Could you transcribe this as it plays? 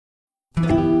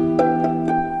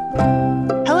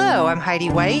Heidi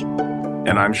White.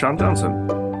 And I'm Sean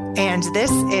Townsend. And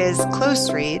this is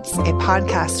Close Reads, a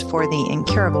podcast for the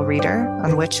incurable reader,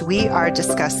 on which we are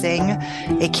discussing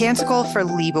a Canticle for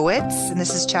Leibowitz. And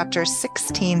this is chapters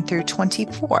 16 through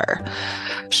 24.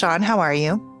 Sean, how are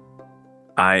you?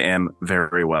 I am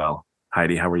very well.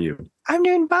 Heidi, how are you? I'm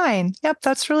doing fine. Yep,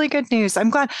 that's really good news. I'm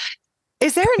glad.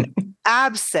 Is there an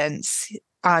absence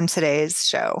on today's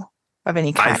show of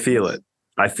any kind? I feel it.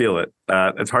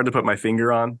 It's hard to put my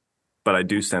finger on, but I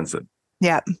do sense it.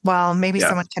 Yeah. Well, maybe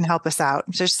someone can help us out.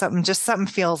 Just something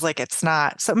feels like it's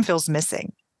not, something feels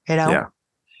missing, you know?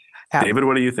 Yeah. David,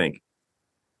 what do you think?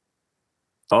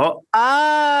 Oh,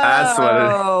 that's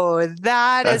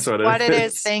what it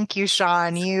is. Thank you,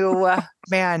 Sean. You,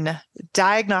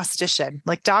 diagnostician,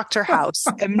 like Dr. House,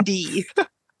 MD.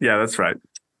 Yeah, that's right.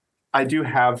 I do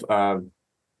have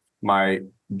my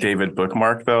David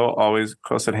bookmark, though, always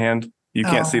close at hand. You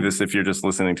can't see this if you're just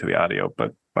listening to the audio,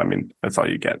 but I mean, that's all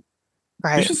you get.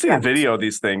 Right. You should see a video of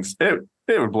these things. It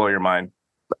would blow your mind.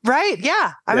 Right.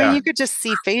 Yeah. I mean, you could just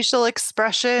see facial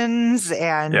expressions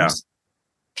and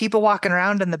people walking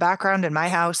around in the background in my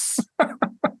house.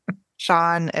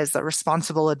 Sean is a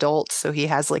responsible adult, so he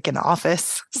has like an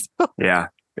office. Yeah,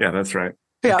 that's right.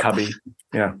 Yep. Cubby.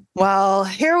 Yeah. Well,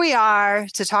 here we are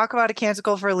to talk about a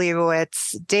Canticle for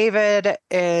Leibowitz. David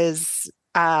is,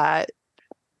 I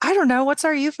don't know, what's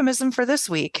our euphemism for this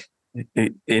week?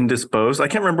 Indisposed. I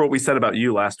can't remember what we said about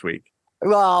you last week.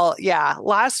 Well, yeah.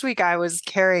 Last week I was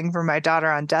caring for my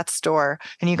daughter on death's door,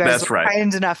 and you guys were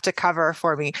kind enough to cover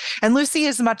for me. And Lucy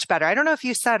is much better. I don't know if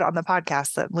you said on the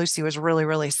podcast that Lucy was really,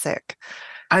 really sick.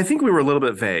 I think we were a little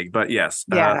bit vague, but yes.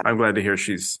 I'm glad to hear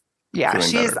she's feeling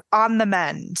she's better. on the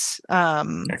mend.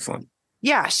 Excellent.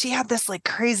 Yeah, she had this like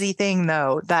crazy thing,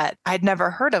 though, that I'd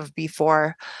never heard of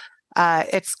before.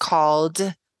 It's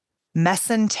called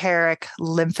mesenteric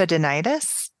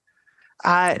lymphadenitis.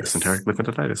 Mesenteric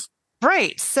lymphadenitis.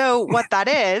 Right. So what that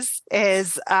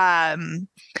is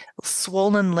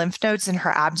swollen lymph nodes in her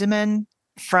abdomen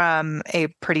from a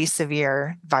pretty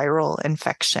severe viral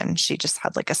infection. She just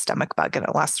had like a stomach bug and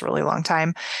it lasts a really long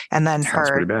time. And then Sounds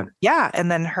pretty bad. Yeah.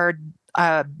 And then her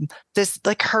abdomen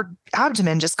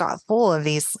just got full of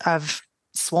these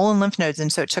swollen lymph nodes.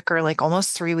 And so it took her like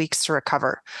almost 3 weeks to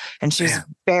recover. And she was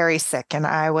very sick. And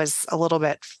I was a little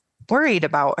bit worried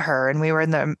about her. And we were in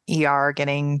the ER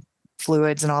getting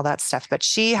fluids and all that stuff, but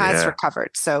she has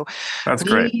recovered. So that's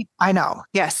great. I know.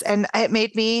 Yes. And it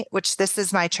made me, which this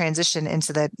is my transition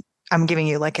into I'm giving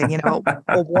you like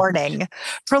a warning,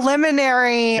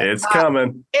 preliminary. It's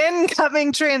coming.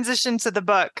 Incoming transition to the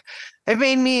book. It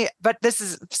made me, but this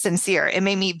is sincere. It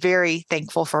made me very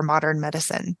thankful for modern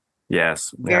medicine.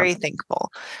 Yes. Very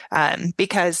thankful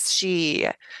because she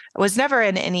was never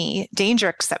in any danger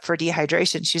except for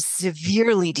dehydration. She's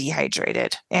severely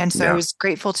dehydrated. And so I was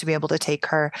grateful to be able to take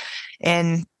her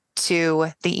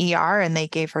into the ER, and they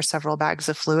gave her several bags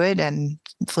of fluids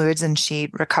and she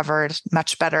recovered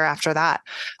much better after that,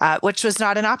 which was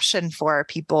not an option for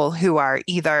people who are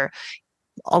either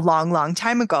a long, long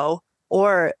time ago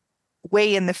or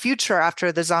way in the future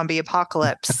after the zombie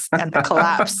apocalypse and the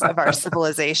collapse of our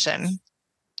civilization,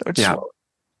 which will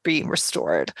be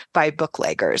restored by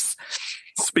bootleggers.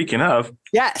 Speaking of.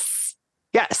 Yes.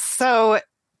 So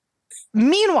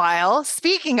meanwhile,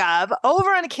 speaking of, over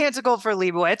on A Canticle for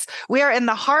Leibowitz, we are in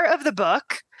the heart of the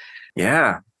book.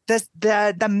 Yeah.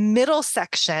 The middle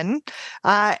section.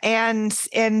 And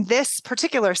in this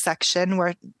particular section,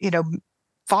 we're,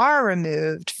 far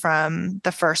removed from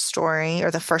the first story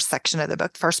or the first section of the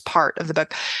book, first part of the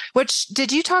book, which did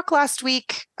you talk last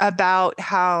week about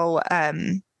how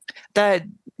the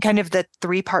kind of the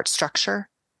 3-part structure?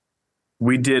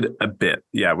 We did a bit.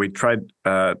 Yeah, we tried.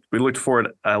 We looked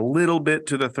forward a little bit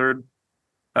to the third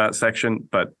section,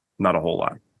 but not a whole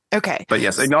lot. Okay. But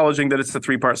yes, acknowledging that it's a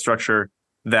 3-part structure,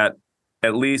 that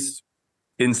at least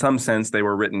in some sense they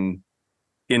were written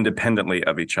independently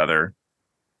of each other.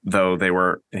 Though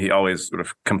he always sort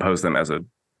of composed them as a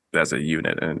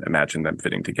unit and imagined them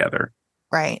fitting together.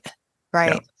 Right.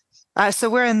 Yeah. So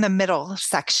we're in the middle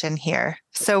section here.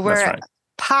 So we're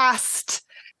past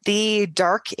the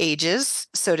dark ages,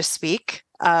 so to speak,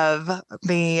 of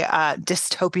the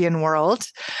dystopian world.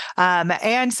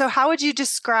 And so how would you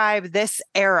describe this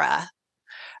era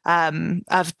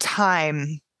of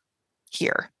time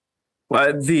here?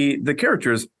 Well, the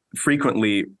characters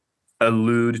frequently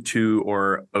allude to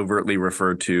or overtly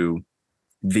refer to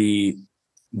the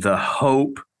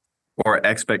hope or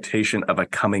expectation of a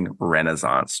coming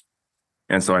renaissance.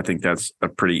 And so I think that's a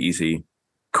pretty easy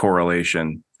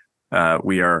correlation.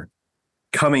 We are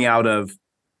coming out of,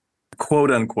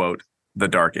 quote unquote, the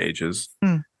dark ages.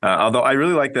 Although I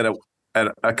really like that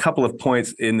at a couple of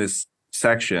points in this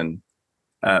section,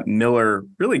 Miller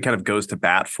really kind of goes to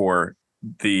bat for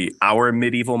our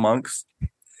medieval monks,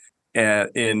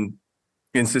 in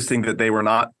insisting that they were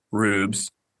not rubes.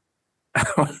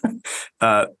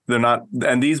 They're not,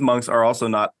 and these monks are also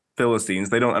not Philistines.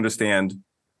 They don't understand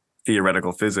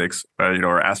theoretical physics,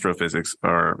 or astrophysics,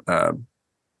 or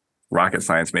rocket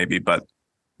science, maybe, but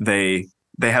they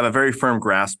have a very firm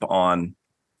grasp on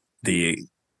the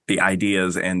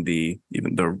ideas and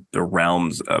even the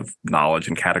realms of knowledge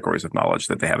and categories of knowledge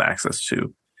that they have access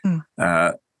to,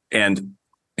 and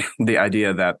the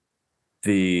idea that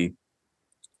the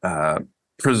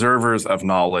preservers of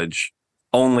knowledge,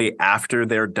 only after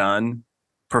they're done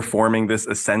performing this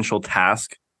essential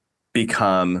task,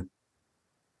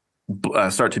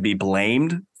 start to be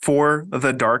blamed for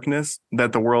the darkness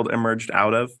that the world emerged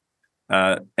out of,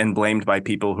 and blamed by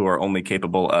people who are only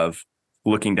capable of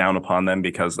looking down upon them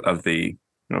because of the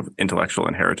intellectual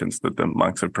inheritance that the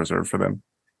monks have preserved for them.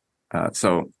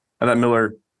 So I thought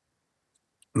Miller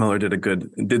did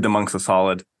the monks a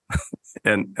solid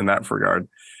in that regard.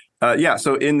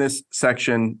 So in this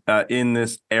section, in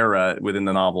this era within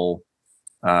the novel,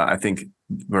 I think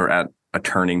we're at a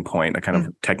turning point, a kind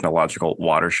of technological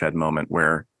watershed moment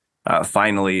where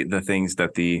finally the things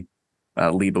that the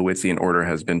Leibowitzian order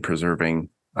has been preserving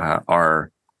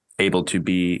are able to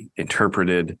be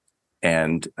interpreted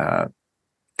and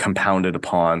compounded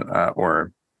upon,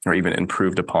 or even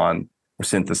improved upon, or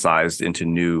synthesized into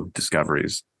new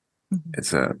discoveries.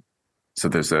 Mm-hmm. So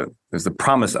there's the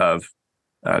promise of,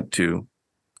 to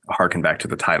harken back to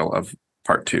the title of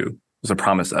part 2, there's a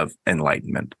promise of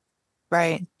enlightenment.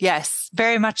 Right. Yes,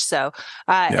 very much so.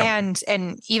 And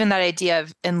even that idea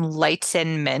of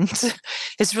enlightenment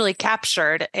is really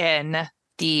captured in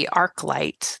the arc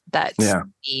light that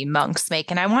the monks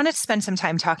make. And I wanted to spend some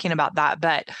time talking about that,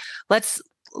 but let's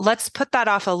put that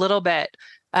off a little bit,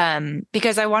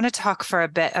 because I want to talk for a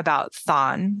bit about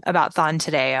Thon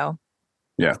Tadeo.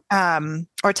 Yeah.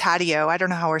 Or Taddeo. I don't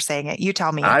know how we're saying it. You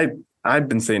tell me. I've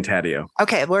been saying Taddeo.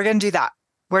 Okay, we're going to do that.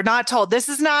 We're not told. This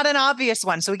is not an obvious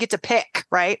one, so we get to pick,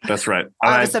 right? That's right.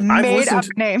 It's a made-up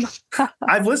name.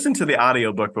 I've listened to the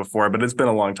audiobook before, but it's been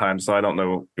a long time, so I don't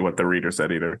know what the reader said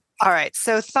either. All right.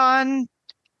 So Thon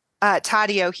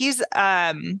Taddeo, he's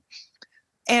an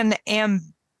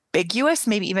ambiguous,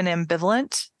 maybe even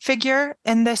ambivalent figure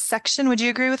in this section. Would you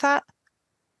agree with that?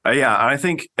 Yeah, I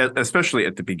think especially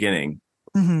at the beginning,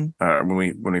 when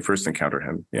we first encountered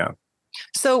him. Yeah.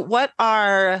 So what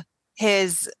are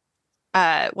his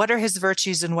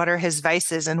virtues and what are his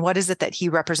vices, and what is it that he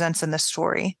represents in the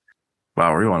story?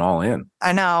 Wow, we're going all in.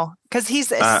 I know, because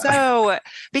he's and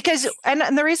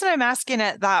the reason I'm asking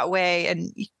it that way,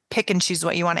 and pick and choose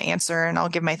what you want to answer, and I'll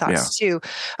give my thoughts too,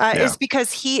 is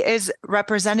because he is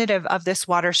representative of this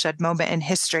watershed moment in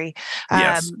history.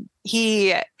 Yes.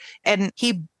 He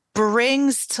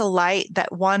brings to light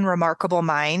that one remarkable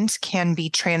mind can be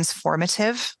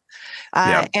transformative.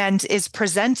 And is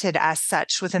presented as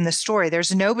such within the story.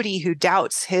 There's nobody who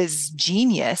doubts his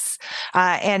genius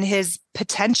and his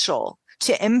potential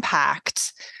to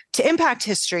impact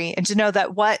history, and to know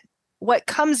that what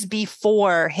comes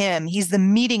before him, he's the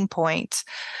meeting point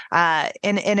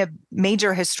in a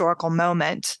major historical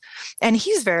moment. And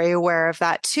he's very aware of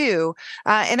that too.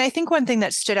 And I think one thing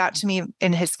that stood out to me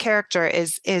in his character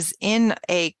is in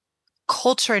a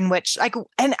culture in which, like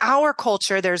in our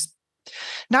culture, there's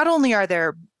not only are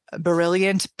there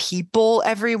brilliant people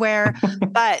everywhere,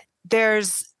 but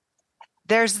there's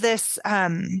this,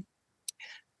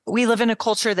 we live in a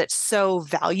culture that so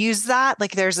values that.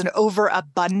 Like there's an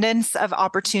overabundance of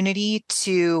opportunity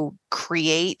to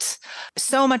create,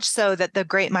 so much so that the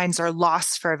great minds are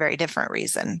lost for a very different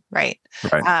reason, right?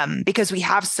 Because we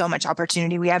have so much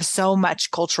opportunity, we have so much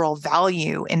cultural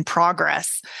value in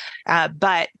progress,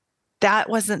 but that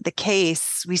wasn't the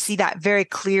case. We see that very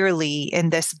clearly in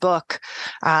this book.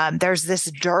 There's this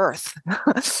dearth,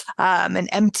 and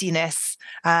emptiness,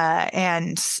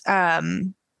 and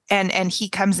he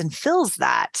comes and fills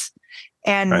that.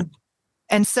 And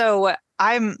so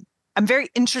I'm very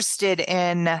interested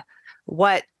in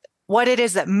what it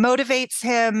is that motivates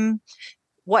him,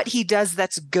 what he does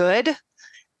that's good,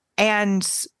 and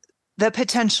the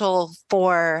potential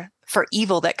for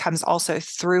evil that comes also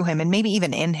through him and maybe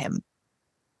even in him.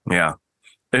 Yeah.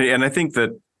 And I think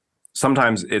that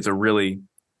sometimes it's a really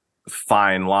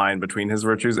fine line between his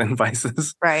virtues and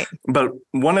vices. Right. But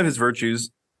one of his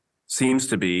virtues seems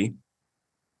to be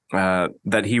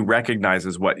that he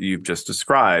recognizes what you've just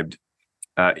described.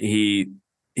 He's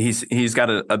got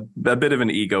a bit of an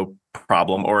ego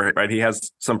problem, or he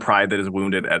has some pride that is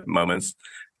wounded at moments.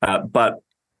 And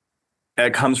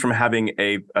it comes from having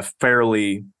a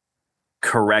fairly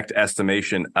correct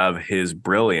estimation of his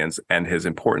brilliance and his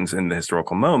importance in the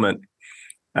historical moment.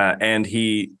 And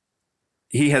he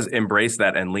has embraced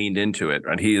that and leaned into it.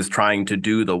 And he is trying to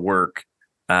do the work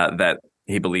that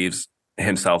he believes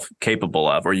himself capable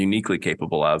of or uniquely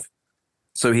capable of.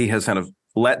 So he has kind of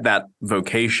let that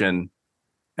vocation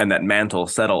and that mantle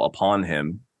settle upon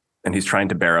him. And he's trying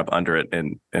to bear up under it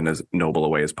in as noble a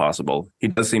way as possible. He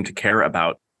does seem to care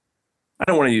about, I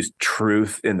don't want to use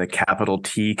truth in the capital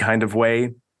T kind of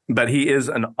way, but he has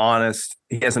an honest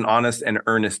and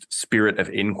earnest spirit of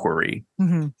inquiry.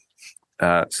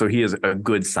 Mm-hmm. So he is a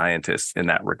good scientist in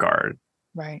that regard.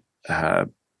 Right.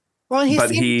 Well, he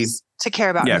seems to care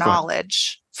about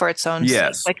knowledge for its own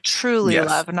sake, like truly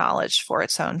love knowledge for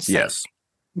its own sake. Yes.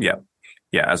 Yeah.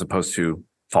 Yeah. As opposed to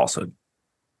falsehood.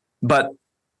 But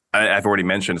I've already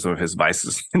mentioned some of his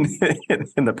vices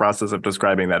in the process of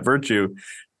describing that virtue,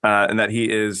 and that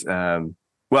he is, and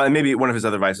maybe one of his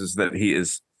other vices is that he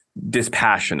is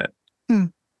dispassionate. Ooh,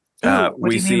 what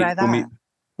do you mean by that?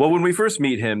 When we first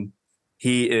meet him,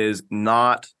 he is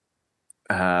not,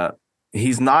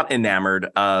 he's not enamored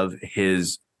of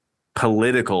his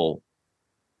political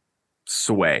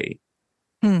sway.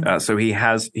 So he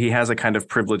has a kind of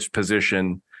privileged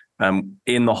position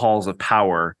in the halls of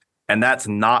power, and that's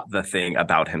not the thing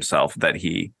about himself that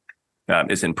he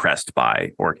is impressed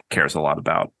by or cares a lot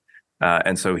about.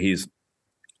 And so he's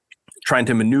trying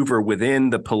to maneuver within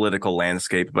the political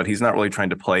landscape, but he's not really trying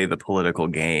to play the political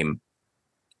game.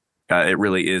 It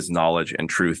really is knowledge and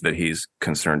truth that he's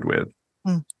concerned with.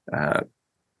 Go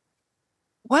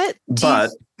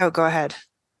ahead.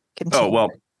 Continue.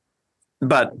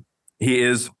 But he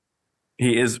is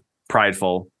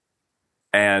prideful,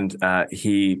 and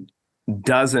he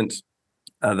doesn't.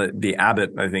 The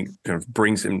abbot, I think, kind of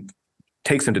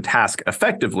takes him to task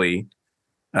effectively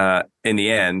in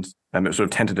the end, sort of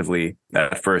tentatively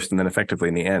at first, and then effectively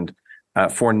in the end,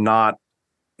 for not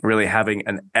really having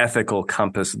an ethical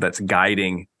compass that's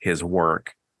guiding his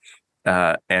work.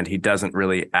 And he doesn't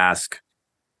really ask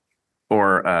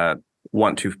or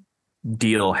want to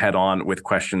deal head on with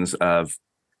questions of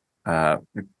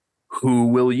who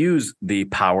will use the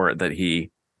power that he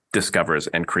discovers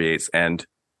and creates, and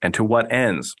to what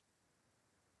ends.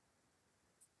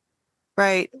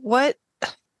 Right. What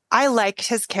I liked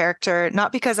his character,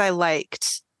 not because I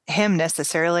liked him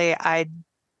necessarily.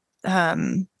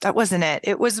 That wasn't it.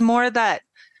 It was more that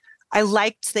I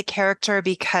liked the character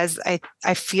because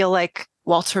I feel like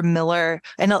Walter Miller,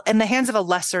 in the hands of a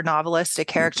lesser novelist, a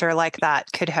character like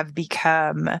that could have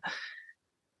become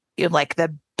like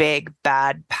the big,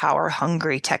 bad,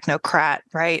 power-hungry technocrat,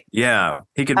 right? Yeah,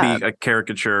 he could be a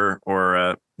caricature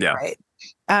or right.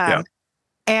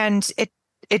 And it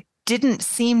didn't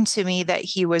seem to me that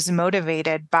he was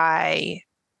motivated by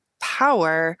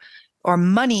power or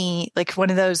money, like one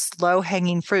of those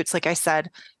low-hanging fruits, like I said.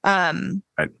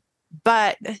 Right.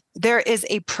 But there is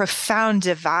a profound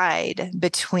divide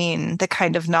between the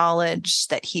kind of knowledge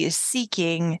that he is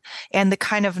seeking and the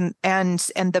kind of and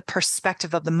the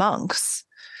perspective of the monks,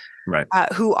 right,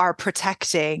 who are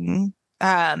protecting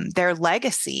their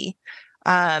legacy.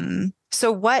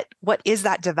 So what is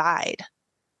that divide?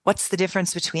 What's the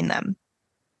difference between them?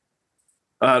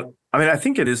 I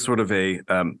think it is sort of a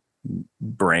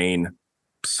brain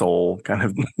soul kind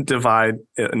of divide,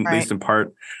 at least in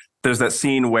part. There's that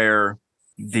scene where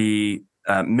the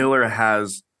Miller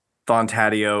has Don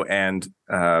Taddeo and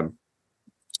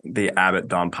the abbot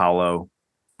Don Paolo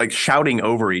like shouting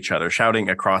over each other, shouting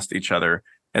across each other,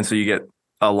 and so you get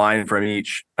a line from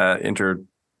each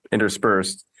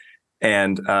interspersed,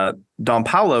 and Don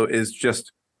Paolo is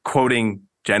just quoting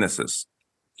Genesis,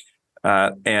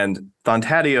 and Don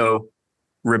Taddeo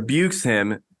rebukes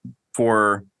him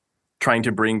for trying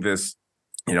to bring this,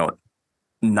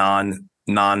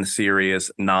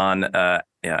 non-serious,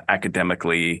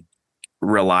 academically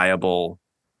reliable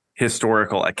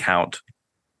historical account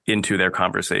into their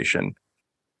conversation.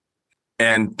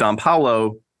 And Don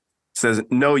Paolo says,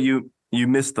 no, you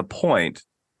missed the point.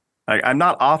 I'm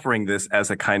not offering this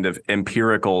as a kind of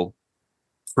empirical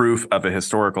proof of a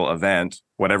historical event,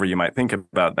 whatever you might think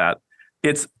about that.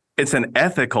 It's an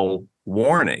ethical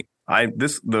warning. I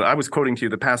was quoting to you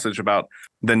the passage about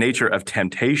the nature of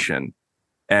temptation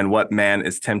and what man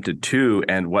is tempted to,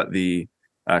 and what the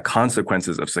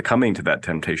consequences of succumbing to that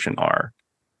temptation are.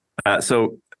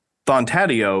 So Don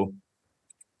Taddeo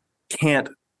can't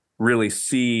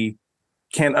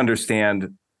understand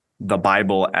the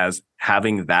Bible as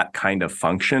having that kind of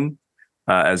function,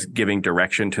 as giving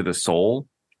direction to the soul.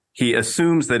 He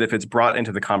assumes that if it's brought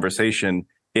into the conversation,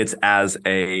 it's as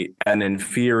an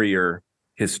inferior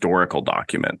historical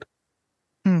document,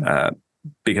 Hmm.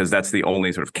 because that's the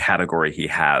only sort of category he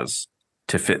has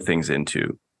to fit things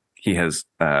into. He has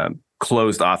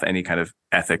closed off any kind of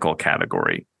ethical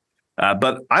category.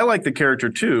 But I like the character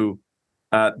too,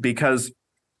 because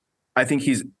I think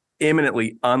he's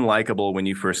eminently unlikable when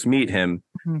you first meet him,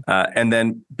 Hmm. and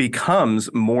then becomes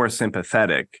more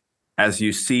sympathetic as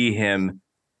you see him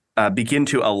begin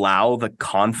to allow the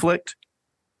conflict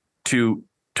to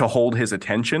hold his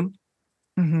attention.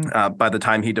 Hmm. By the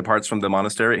time he departs from the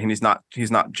monastery, and he's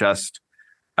not just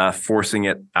forcing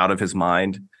it out of his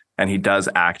mind, and he does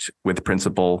act with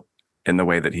principle in the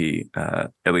way that he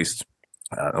at least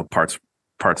parts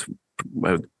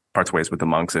ways with the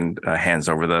monks and hands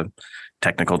over the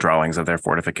technical drawings of their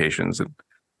fortifications and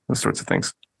those sorts of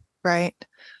things. Right.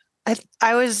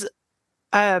 I was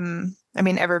I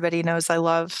mean, everybody knows I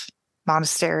love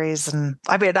monasteries, and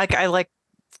I mean, like, I like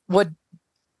would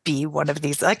be one of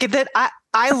these. Like that,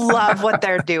 I love what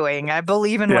they're doing. I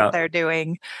believe in what Yeah. they're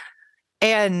doing,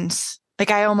 and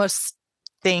like I almost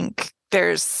think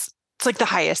it's like the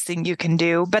highest thing you can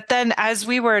do. But then as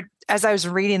I was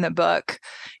reading the book,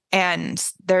 and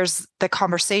there's the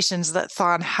conversations that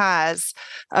Thon has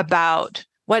about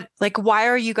why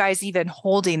are you guys even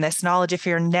holding this knowledge if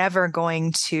you're never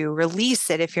going to release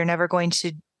it, if you're never going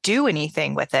to do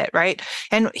anything with it, right?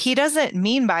 And he doesn't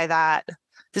mean by that.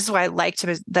 This is why I liked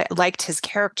his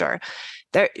character.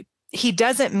 There, he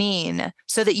doesn't mean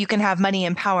so that you can have money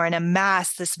and power and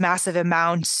amass this massive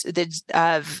amount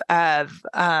of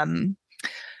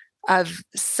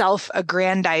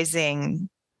self-aggrandizing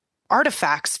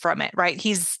artifacts from it, right?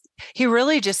 He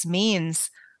really just means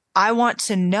I want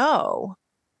to know,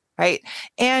 right?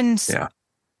 And Yeah.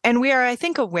 and we are, I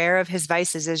think, aware of his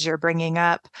vices as you're bringing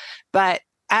up, but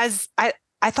as I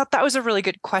thought that was a really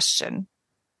good question,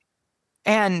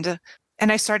 and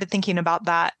I started thinking about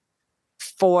that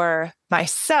for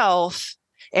myself.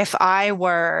 If I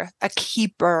were a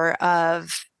keeper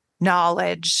of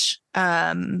knowledge,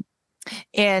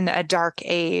 in a dark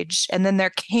age, and then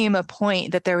there came a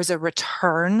point that there was a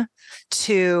return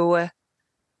to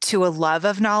a love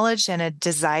of knowledge and a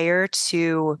desire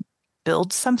to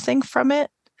build something from it,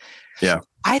 Yeah.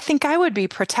 I think I would be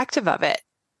protective of it.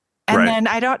 And Right. then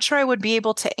I'm not sure I would be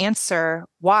able to answer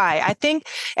why. I think,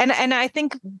 and I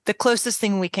think the closest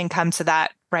thing we can come to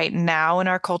that right now in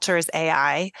our culture is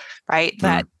AI, right?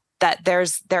 That there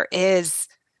is,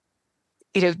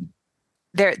 you know,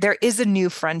 there is a new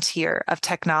frontier of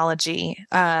technology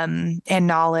and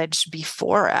knowledge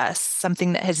before us,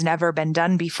 something that has never been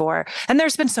done before. And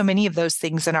there's been so many of those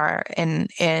things in our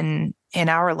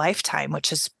lifetime,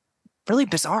 which is really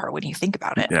bizarre when you think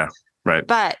about it. Yeah. Right.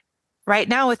 But right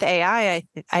now with AI,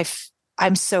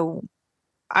 I'm so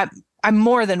I'm I'm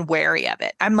more than wary of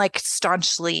it. I'm like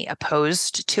staunchly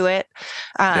opposed to it,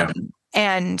 Yeah.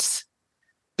 and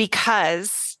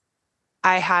because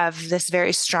I have this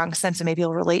very strong sense, and maybe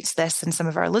you'll relate to this, and some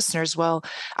of our listeners will.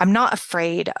 I'm not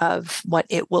afraid of what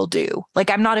it will do.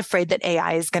 Like, I'm not afraid that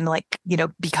AI is going to, like,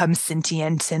 become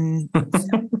sentient and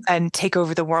take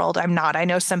over the world. I'm not. I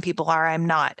know some people are. I'm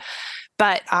not.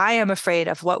 But I am afraid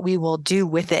of what we will do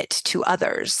with it to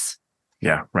others.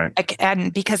 Yeah. Right.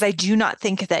 And because I do not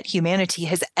think that humanity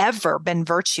has ever been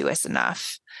virtuous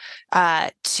enough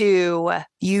to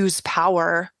use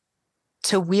power,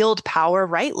 to wield power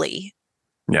rightly.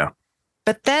 Yeah.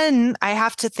 But then I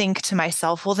have to think to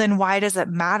myself, well, then why does it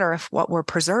matter if what we're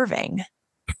preserving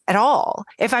at all?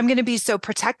 If I'm going to be so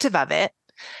protective of it,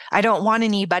 I don't want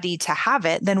anybody to have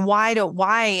it, then why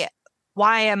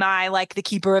am I like the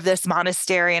keeper of this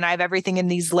monastery and I have everything in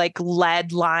these like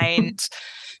lead lined,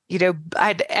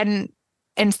 and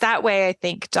that way I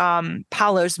think Dom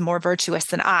Paolo's more virtuous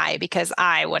than I, because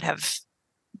I would have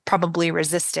probably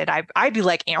resisted. I'd be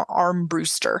like Arm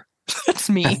Brewster. That's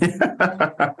me.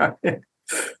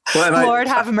 Well, Lord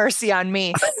have mercy on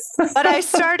me. But I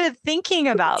started thinking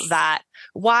about that.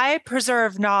 Why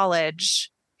preserve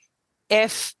knowledge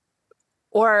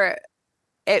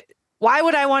why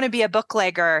would I want to be a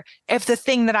booklegger if the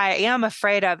thing that I am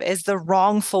afraid of is the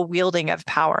wrongful wielding of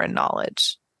power and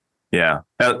knowledge? Yeah.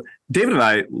 David and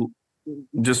I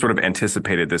just sort of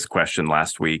anticipated this question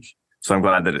last week. So I'm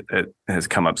glad that it has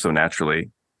come up so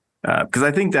naturally. Because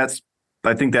I think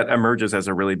that emerges as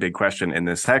a really big question in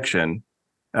this section,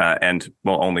 and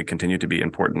will only continue to be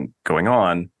important going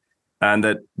on. And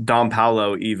that Dom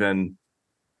Paolo even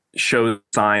shows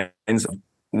signs of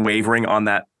wavering on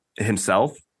that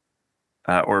himself,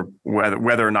 or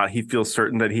whether or not he feels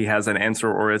certain that he has an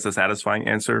answer or is a satisfying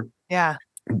answer. Yeah.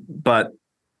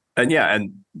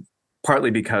 And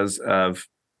partly because of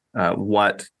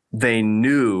what they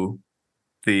knew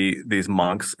these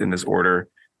monks in this order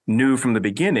knew from the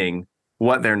beginning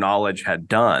what their knowledge had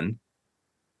done,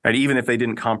 right? Even if they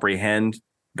didn't comprehend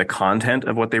the content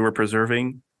of what they were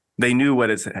preserving, they knew what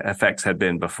its effects had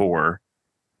been before,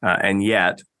 and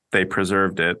yet they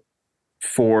preserved it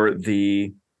for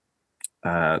the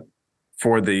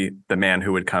man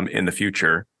who would come in the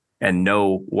future and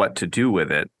know what to do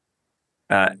with it.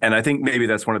 And I think maybe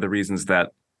that's one of the reasons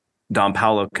that Dom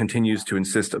Paulo continues to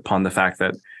insist upon the fact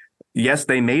that, yes,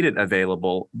 they made it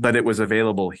available, but it was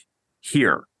available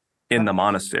here in the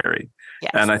monastery.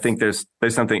 Yes. And I think there's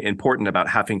something important about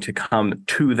having to come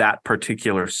to that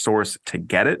particular source to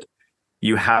get it.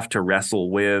 You have to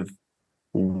wrestle with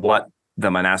what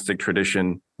the monastic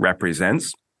tradition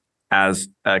represents as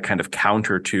a kind of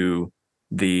counter to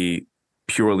the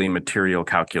purely material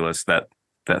calculus that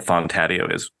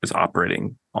Fontadeo is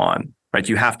operating on. Right,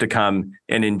 you have to come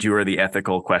and endure the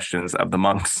ethical questions of the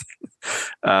monks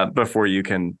before you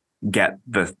can get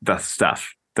the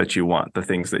stuff that you want, the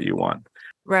things that you want.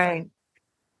 Right.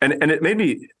 And it made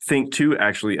me think too,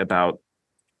 actually, about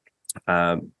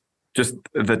just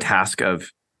the task of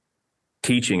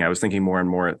teaching. I was thinking more and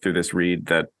more through this read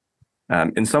that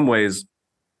in some ways,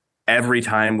 every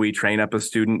time we train up a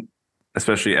student,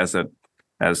 especially as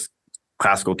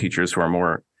classical teachers who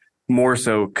are more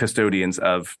so custodians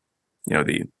of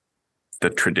the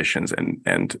traditions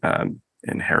and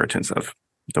inheritance of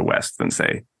the West than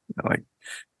say like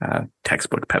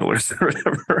textbook peddlers or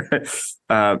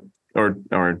whatever,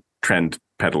 or trend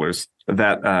peddlers.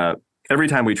 That every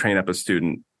time we train up a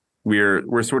student,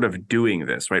 we're sort of doing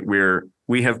this, right?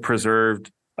 We have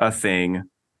preserved a thing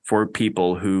for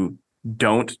people who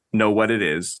don't know what it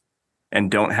is and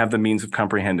don't have the means of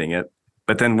comprehending it,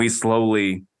 but then we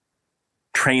slowly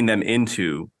train them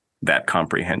into that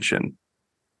comprehension,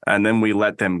 and then we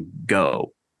let them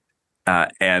go,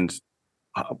 and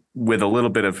with a little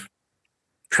bit of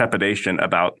trepidation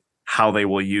about how they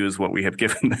will use what we have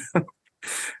given them.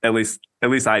 at least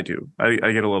I do.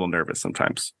 I get a little nervous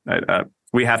sometimes.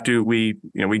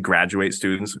 We graduate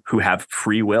students who have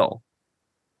free will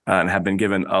and have been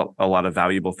given a lot of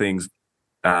valuable things,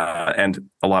 and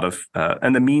a lot of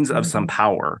and the means of some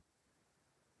power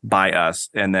by us,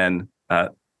 and then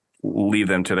leave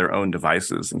them to their own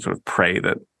devices and sort of pray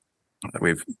that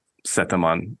we've set them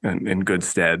on in good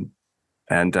stead.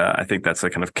 And I think that's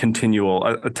a kind of continual,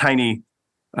 a tiny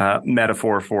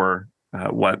metaphor for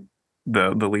what the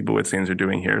Leibowitzians are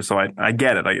doing here. So I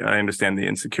get it. I understand the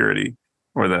insecurity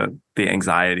or the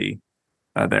anxiety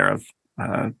there of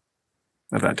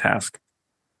that task.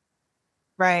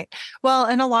 Right. Well,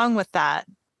 and along with that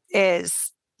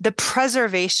is the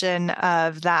preservation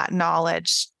of that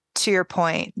knowledge, to your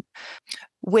point,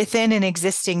 within an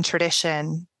existing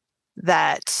tradition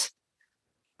that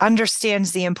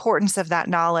understands the importance of that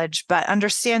knowledge, but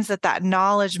understands that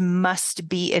knowledge must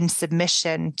be in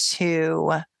submission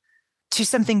to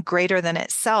something greater than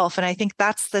itself. And I think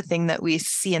that's the thing that we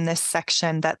see in this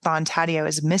section that Fontadeo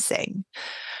is missing,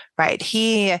 right?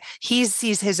 He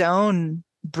sees his own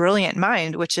brilliant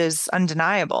mind, which is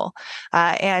undeniable,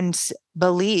 and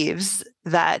believes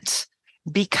that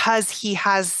because he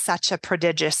has such a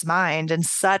prodigious mind and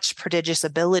such prodigious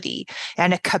ability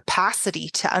and a capacity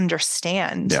to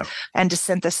understand and to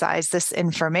synthesize this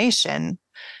information,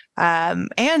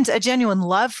 and a genuine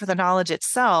love for the knowledge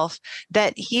itself,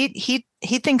 that he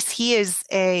thinks he is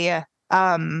a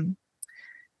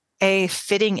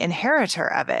fitting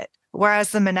inheritor of it,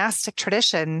 whereas the monastic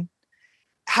tradition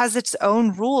has its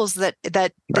own rules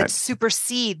that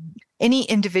supersede any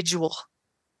individual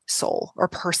soul or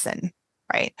person.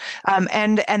 Right.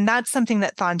 And that's something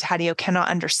that Fontadeo cannot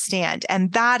understand.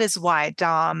 And that is why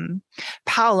Dom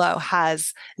Paulo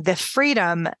has the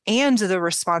freedom and the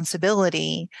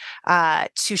responsibility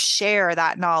to share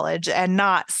that knowledge and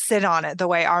not sit on it the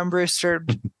way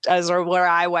Armbruster does, or where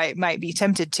I might be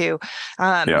tempted to.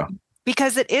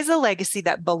 Because it is a legacy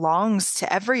that belongs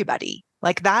to everybody.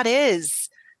 Like that is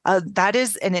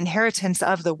an inheritance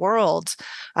of the world.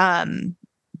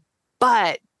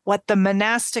 But what the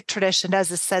monastic tradition does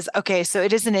is says, okay, so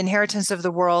it is an inheritance of the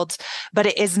world, but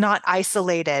it is not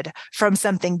isolated from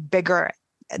something bigger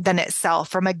than itself,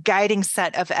 from a guiding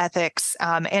set of ethics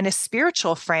and a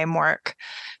spiritual framework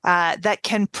that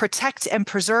can protect and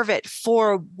preserve it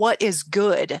for what is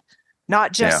good,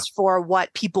 not just for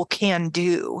what people can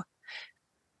do.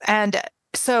 And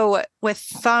so with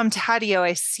Fontadeo,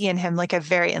 I see in him like a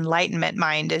very Enlightenment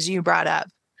mind, as you brought up.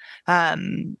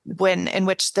 In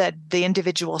which the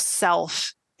individual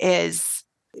self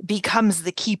becomes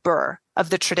the keeper of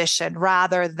the tradition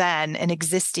rather than an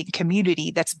existing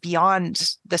community that's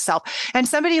beyond the self. And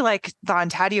somebody like Von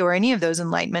Taddeo or any of those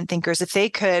Enlightenment thinkers, if they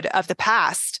could, of the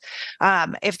past,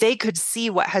 if they could see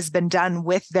what has been done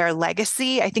with their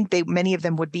legacy, I think many of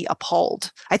them would be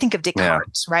appalled. I think of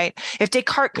Descartes, right? If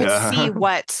Descartes could see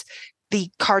what the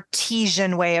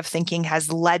Cartesian way of thinking has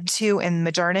led to in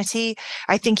modernity,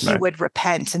 I think he would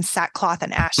repent in sackcloth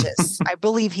and ashes. I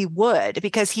believe he would,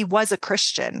 because he was a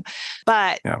Christian,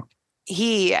 but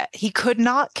he could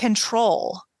not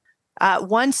control.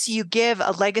 Once you give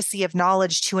a legacy of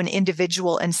knowledge to an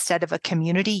individual instead of a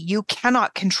community, you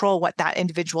cannot control what that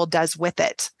individual does with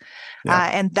it.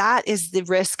 And that is the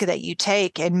risk that you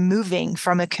take in moving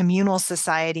from a communal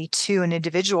society to an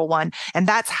individual one. And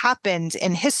that's happened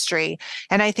in history.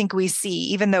 And I think we see,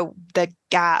 even though the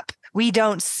gap, we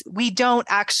don't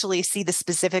actually see the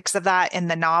specifics of that in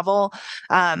the novel.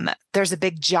 There's a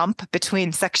big jump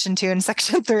between section 2 and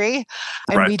section 3.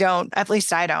 And we don't, at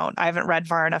least I haven't read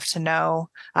far enough to know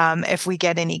if we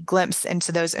get any glimpse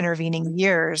into those intervening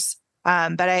years.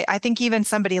 But I think even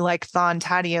somebody like Von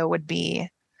Taddeo would be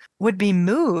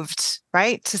moved,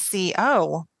 right, to see,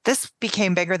 oh, this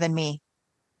became bigger than me.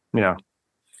 Yeah.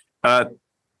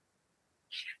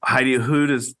 Heidi, who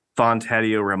does Von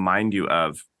Taddeo remind you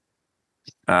of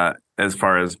as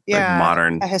far as like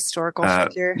modern historical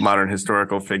figure? Modern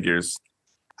historical figures.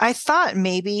 I thought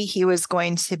maybe there was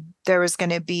going to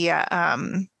be it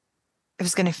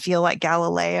was going to feel like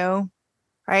Galileo,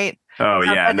 right? Oh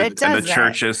yeah, and the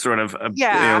church is sort of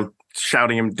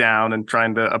shouting him down and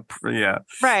trying to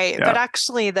right. But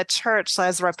actually, the church,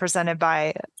 as represented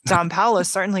by Don Paulo,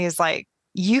 certainly is like,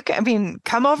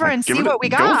 come over and see what we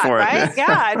got, right?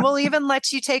 Yeah. And we'll even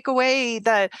let you take away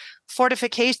the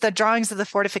drawings of the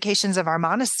fortifications of our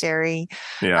monastery.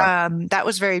 Yeah. That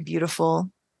was very beautiful.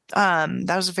 That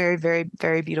was a very, very,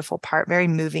 very beautiful part, very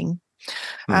moving.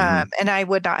 And I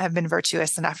would not have been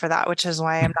virtuous enough for that, which is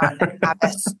why I'm not an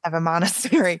abbess of a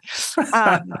monastery.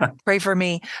 Pray for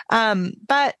me.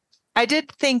 But I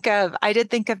did think of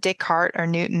Descartes or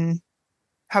Newton.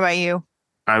 How about you?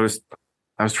 I was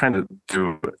trying to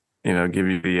give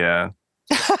you the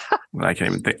I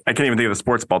can't even think of the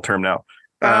sports ball term now.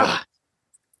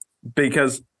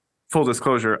 Because full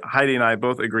disclosure, Heidi and I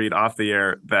both agreed off the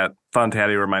air that Von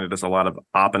Taddeo reminded us a lot of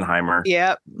Oppenheimer.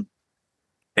 Yep.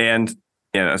 And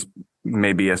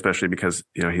maybe especially because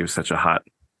he was such a hot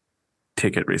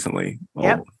ticket recently.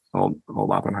 Old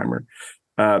Oppenheimer.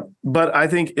 But I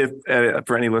think if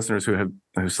for any listeners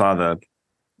who saw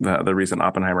the recent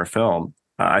Oppenheimer film,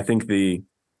 I think the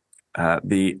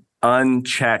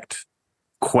unchecked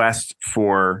quest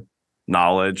for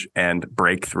knowledge and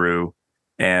breakthrough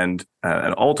and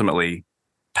ultimately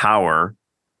power,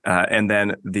 and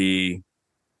then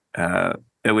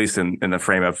at least in the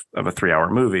frame of a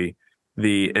 3-hour movie,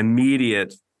 the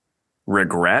immediate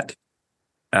regret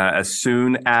as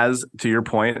soon as, to your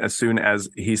point, as soon as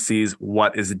he sees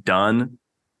what is done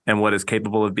and what is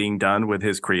capable of being done with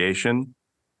his creation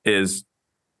is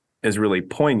really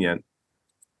poignant.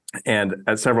 And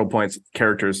at several points,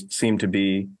 characters seem to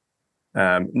be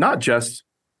not just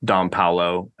Dom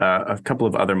Paulo, a couple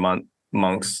of other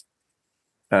monks,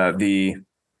 the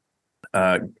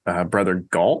brother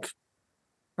Galt,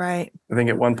 right? I think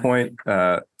at one point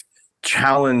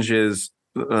challenges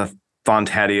Von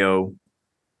Taddeo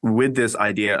with this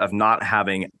idea of not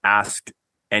having asked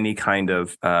any kind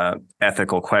of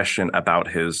ethical question about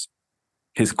his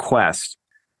quest,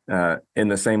 in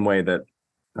the same way that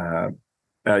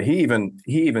he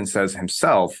even says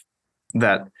himself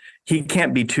that he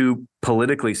can't be too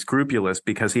politically scrupulous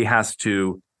because he has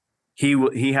to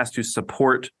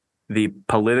support the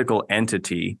political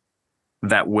entity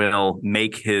that will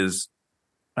make his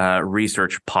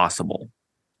research possible.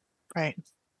 Right.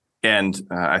 And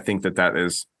I think that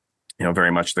is,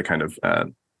 very much the kind of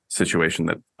situation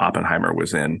that Oppenheimer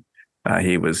was in.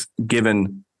 He was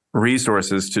given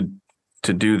resources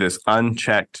to do this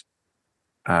unchecked,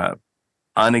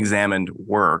 unexamined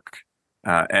work,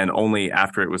 and only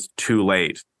after it was too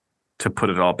late to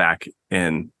put it all back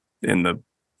in the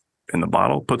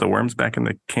bottle, put the worms back in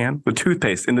the can, the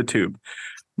toothpaste in the tube.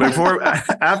 Before,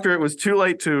 after it was too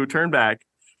late to turn back,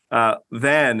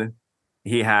 then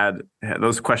he had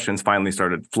those questions finally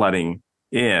started flooding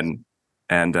in,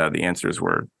 and the answers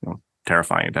were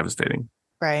terrifying and devastating.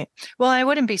 Right. Well, I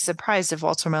wouldn't be surprised if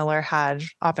Walter Miller had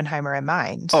Oppenheimer in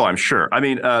mind. Oh, I'm sure. I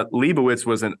mean, Leibowitz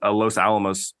was a Los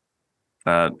Alamos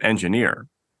engineer.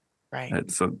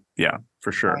 Right. So, yeah,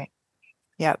 for sure. Right.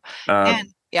 Yep.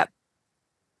 Yep.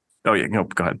 Oh, yeah. No,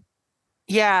 go ahead.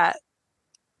 Yeah.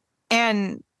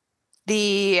 And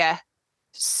the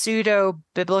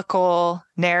pseudo-biblical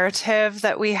narrative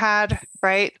that we had,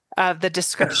 right? Of the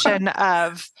description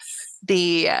of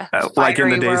the like in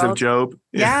the fiery days of world. Job.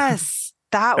 Yes,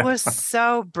 that was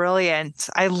so brilliant.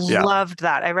 I Yeah. loved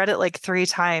that. I read it like 3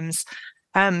 times.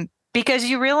 Because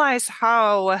you realize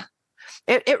how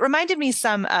it reminded me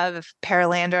some of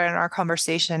Paralander in our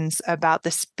conversations about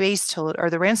the or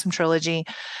the Ransom trilogy,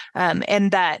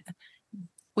 and that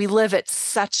we live at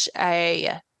such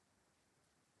a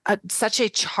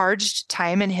charged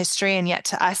time in history, and yet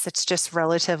to us it's just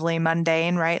relatively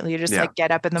mundane, right? You just Yeah. like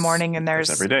get up in the morning and It's there's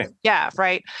every day. yeah,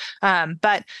 right.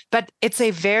 But it's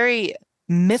a very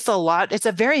it's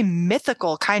a very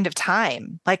mythical kind of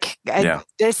time. Like Yeah.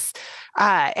 this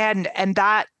and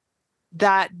that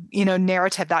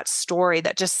narrative, that story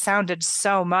that just sounded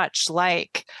so much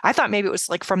like, I thought maybe it was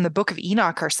like from the Book of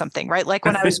Enoch or something, right? Like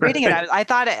when I was reading it, Right. I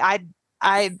thought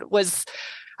I was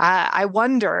I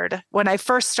wondered when I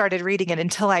first started reading it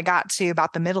until I got to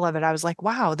about the middle of it. I was like,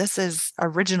 wow, this is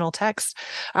original text.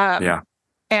 Yeah.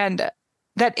 And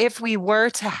that if we were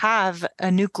to have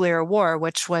a nuclear war,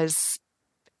 which was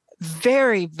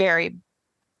very, very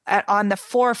on the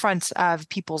forefront of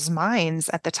people's minds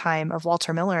at the time of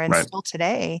Walter Miller and Right. still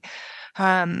today,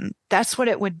 that's what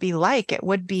it would be like. It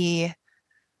would be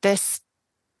this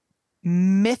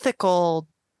mythical,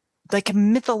 like a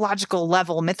mythological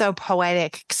level,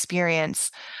 mythopoetic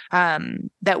experience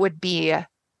that would be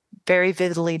very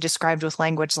vividly described with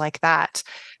language like that.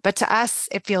 But to us,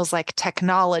 it feels like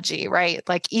technology, right?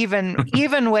 Like even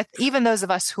those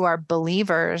of us who are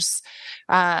believers,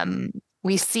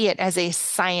 we see it as a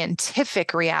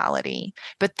scientific reality.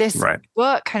 But this Right.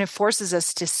 book kind of forces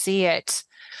us to see it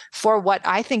for what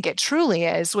I think it truly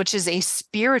is, which is a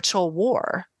spiritual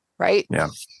war, right? Yeah.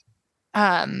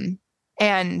 And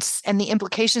the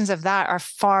implications of that are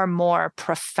far more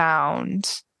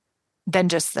profound than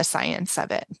just the science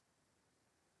of it.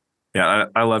 Yeah.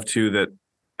 I love too that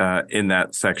in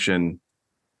that section,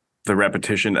 the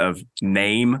repetition of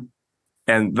name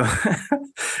and the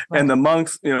and the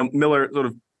monks, Miller sort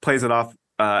of plays it off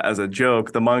as a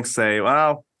joke. The monks say,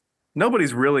 well,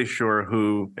 nobody's really sure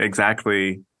who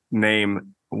exactly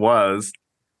name was,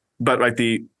 but like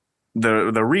the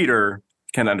reader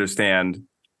can understand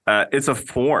it's a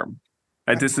form.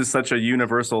 This is such a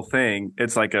universal thing.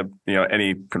 It's like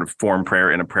any kind of form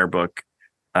prayer in a prayer book,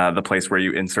 the place where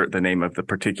you insert the name of the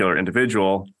particular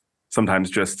individual. Sometimes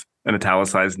just an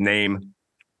italicized name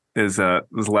is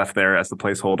left there as the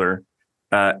placeholder,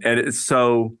 and it's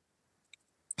so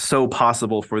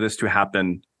possible for this to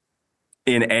happen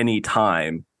in any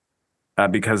time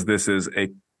because this is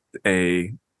it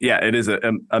is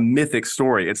a mythic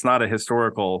story. It's not a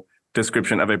historical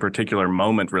description of a particular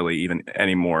moment, really, even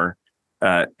anymore.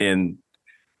 In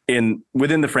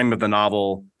within the frame of the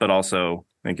novel, but also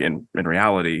I think in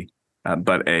reality,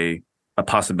 but a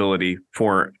possibility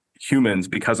for humans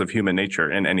because of human nature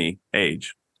in any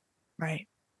age. Right.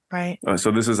 Right. So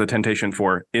this is a temptation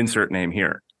for insert name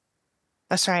here.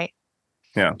 That's right.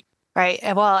 Yeah. Right.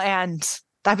 Well, and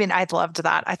I mean, I loved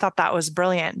that. I thought that was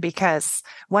brilliant because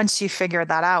once you figure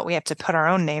that out, we have to put our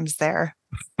own names there.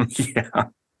 Yeah.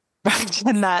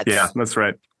 And that's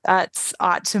right. That's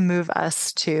ought to move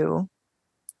us to,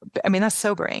 I mean, that's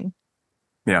sobering.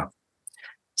 Yeah.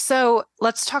 So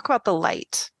let's talk about the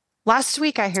light. Last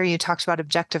week, I hear you talked about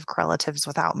objective correlatives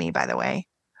without me, by the way.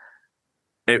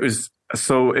 It was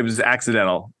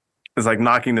accidental. It was like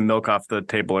knocking the milk off the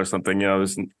table or something.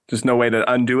 There's just no way to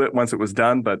undo it once it was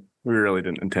done, but we really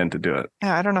didn't intend to do it.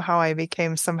 Yeah, I don't know how I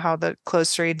became somehow the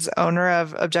Close Reads owner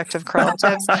of objective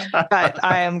correlatives, but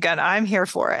I'm here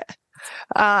for it.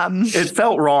 It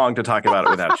felt wrong to talk about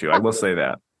it without you. I will say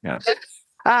that.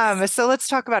 Yeah. So let's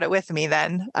talk about it with me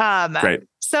then. Great.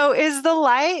 So is the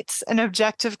light an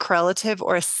objective correlative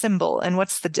or a symbol? And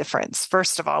what's the difference?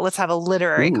 First of all, let's have a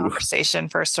literary conversation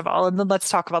first of all, and then let's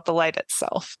talk about the light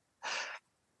itself.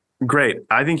 Great.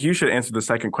 I think you should answer the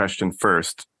second question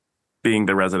first, being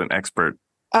the resident expert.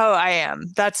 Oh, I am.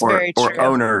 That's very true. Or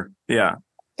owner. Yeah.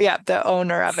 Yeah, the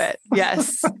owner of it.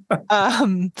 Yes.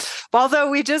 Although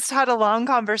we just had a long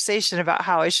conversation about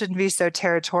how I shouldn't be so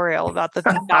territorial about the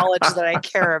knowledge that I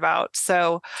care about.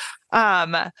 So,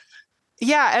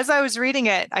 as I was reading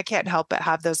it, I can't help but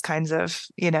have those kinds of,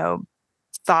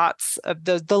 thoughts of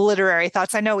the literary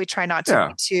thoughts. I know we try not to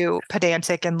be too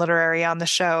pedantic and literary on the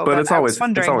show, but it's always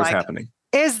happening.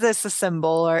 Is this a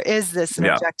symbol or is this an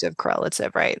objective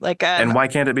correlative, right? Like, and why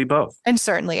can't it be both? And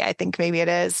certainly, I think maybe it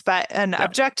is, but an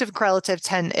objective correlative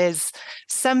is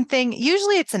something.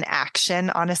 Usually, it's an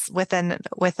action within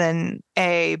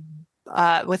a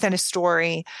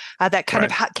story that kind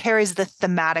of carries the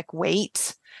thematic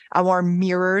weight more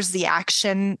mirrors the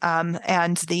action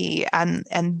and the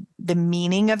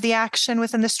meaning of the action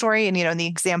within the story. And in the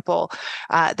example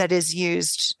that is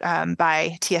used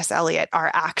by T.S. Eliot,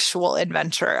 our actual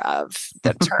inventor of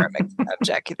the term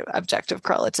objective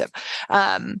correlative,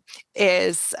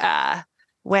 is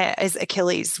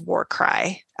Achilles' war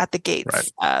cry at the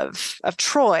gates of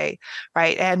Troy,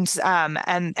 right? And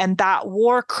that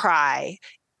war cry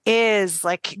is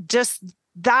like, just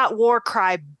that war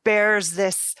cry bears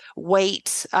this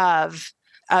weight of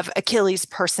Achilles'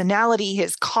 personality,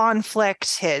 his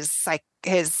conflict, his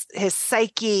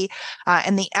psyche,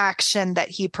 and the action that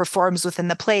he performs within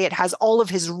the play. It has all of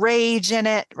his rage in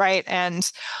it, right? And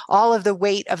all of the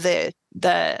weight of the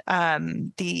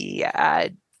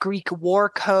Greek war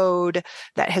code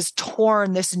that has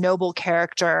torn this noble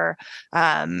character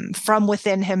from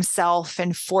within himself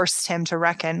and forced him to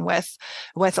reckon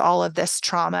with all of this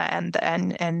trauma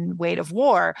and weight of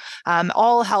war,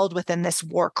 all held within this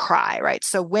war cry, right?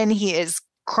 So when he is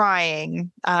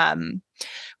crying,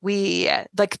 we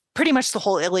like pretty much the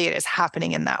whole Iliad is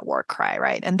happening in that war cry,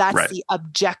 right? And that's the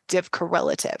objective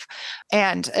correlative.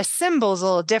 And a symbol is a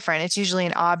little different. It's usually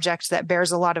an object that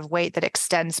bears a lot of weight that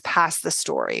extends past the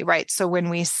story, right? So when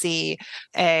we see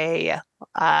the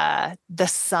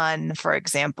sun, for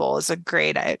example, is a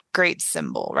great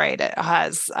symbol, right? It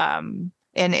has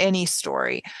in any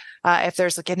story, if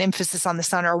there's like an emphasis on the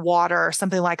sun or water or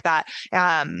something like that,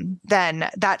 then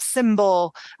that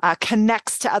symbol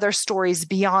connects to other stories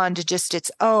beyond just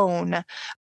its own,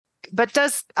 but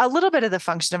does a little bit of the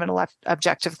function of an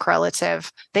objective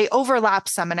correlative. They overlap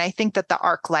some, and I think that the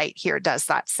arc light here does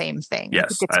that same thing.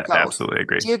 Yes, I absolutely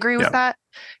agree. Do you agree with that?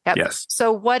 Yep. Yes.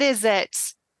 So what is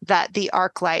it that the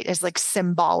arc light is like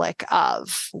symbolic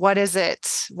of? What is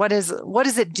it? What does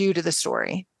it do to the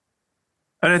story?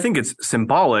 And I think it's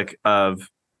symbolic of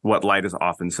what light is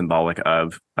often symbolic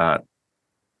of,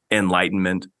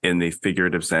 enlightenment in the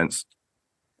figurative sense.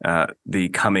 The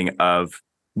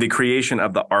creation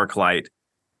of the arc light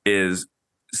is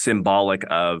symbolic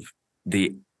of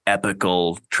the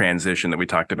epical transition that we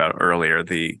talked about earlier,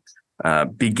 the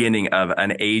beginning of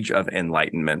an age of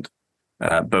enlightenment,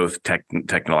 both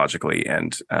technologically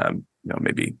and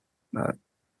maybe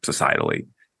societally.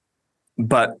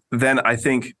 But then I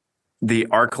think the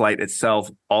arc light itself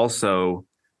also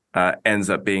ends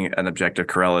up being an objective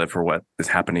correlative for what is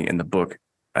happening in the book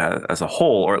as a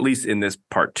whole, or at least in this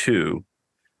part 2,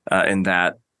 in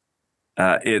that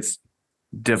it's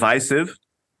divisive.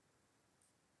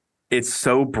 It's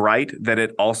so bright that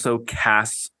it also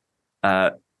casts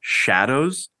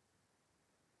shadows.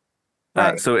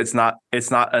 Right. So it's not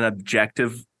an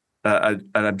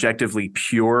objectively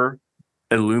pure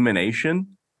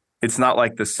illumination. It's not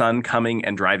like the sun coming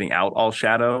and driving out all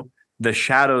shadow. The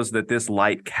shadows that this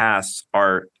light casts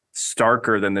are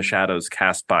starker than the shadows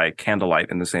cast by candlelight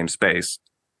in the same space.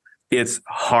 It's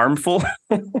harmful.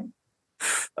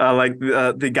 Like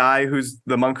the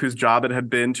monk whose job it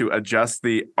had been to adjust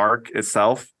the arc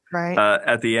itself, right,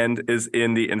 at the end is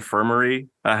in the infirmary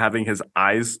having his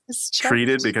eyes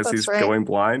treated because he's going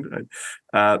blind.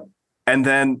 And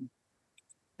then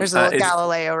there's a little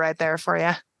Galileo right there for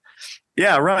you.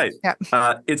 Yeah, right.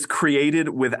 Yep. It's created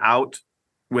without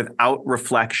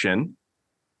reflection.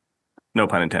 No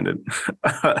pun intended.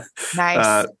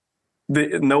 Nice.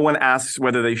 No one asks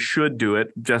whether they should do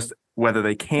it, just whether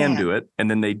they can do it,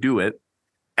 and then they do it.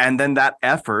 And then that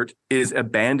effort is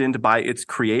abandoned by its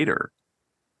creator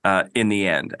in the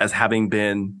end as having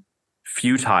been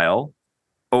futile,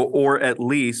 or at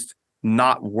least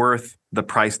not worth the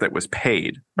price that was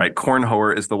paid, right?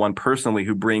 Kornhoer is the one personally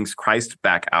who brings Christ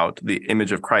back out, the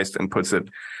image of Christ, and puts it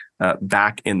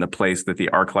back in the place that the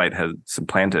arc light has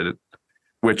supplanted,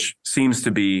 which seems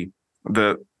to be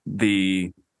the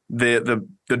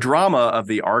drama of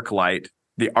the arc light,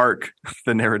 the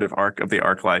narrative arc of the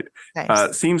arc light,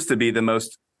 seems to be the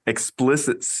most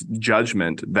explicit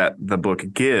judgment that the book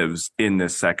gives in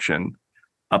this section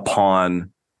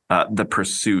upon the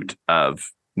pursuit of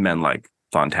men like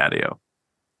Fontadio.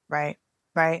 Right.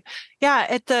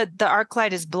 Yeah, the arc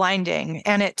light is blinding,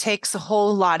 and it takes a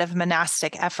whole lot of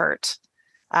monastic effort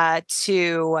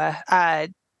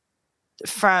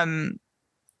from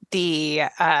the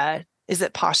is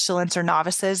it postulants or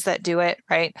novices that do it,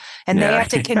 right? And they have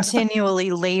to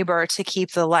continually labor to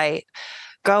keep the light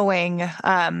going,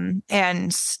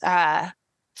 and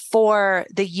for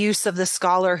the use of the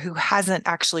scholar who hasn't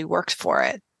actually worked for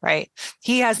it, right?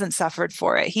 He hasn't suffered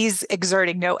for it. He's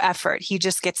exerting no effort. He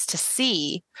just gets to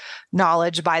see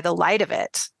knowledge by the light of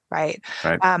it, right?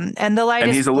 And the light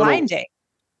is blinding.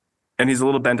 And he's a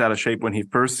little bent out of shape when he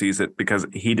first sees it because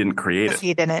he didn't create Because it.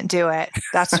 he didn't do it.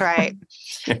 That's right.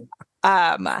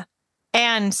 Um,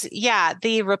 and yeah,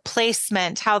 the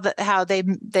replacement, how they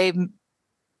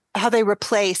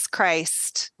replace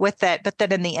Christ with it, but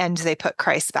then in the end they put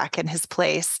Christ back in his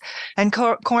place. And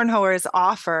Cornhoer is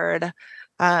offered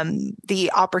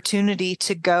the opportunity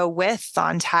to go with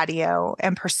Thon Taddeo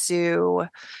and pursue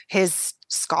his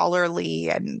scholarly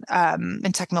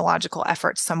and technological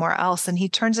efforts somewhere else, and he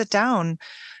turns it down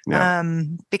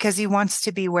because he wants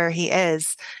to be where he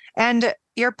is. And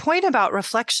your point about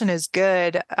reflection is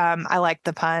good. I like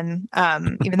the pun,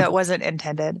 even though it wasn't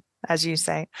intended, as you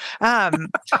say.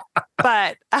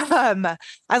 But I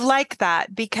like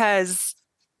that because,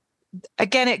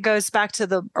 again, it goes back to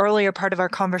the earlier part of our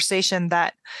conversation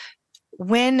that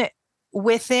when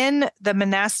within the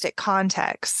monastic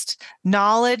context,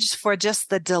 knowledge for just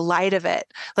the delight of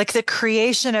it, like the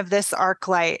creation of this arc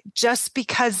light, just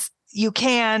because you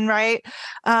can, right?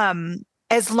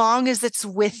 As long as it's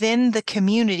within the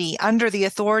community, under the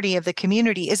authority of the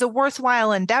community, is a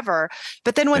worthwhile endeavor.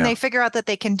 But then when they figure out that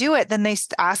they can do it, then they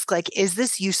ask, like, is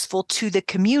this useful to the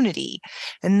community?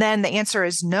 And then the answer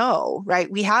is no, right?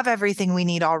 We have everything we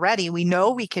need already. We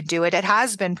know we could do it. It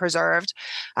has been preserved.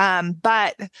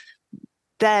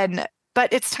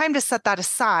 But it's time to set that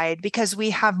aside because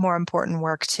we have more important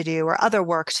work to do or other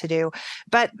work to do.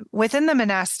 But within the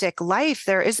monastic life,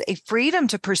 there is a freedom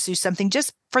to pursue something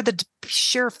just for the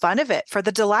sheer fun of it, for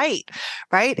the delight,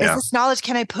 right? Is this knowledge?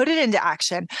 Can I put it into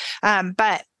action?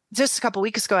 But just a couple of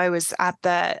weeks ago, I was at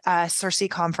the Circe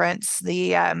conference,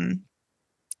 the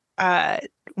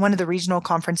one of the regional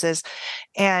conferences,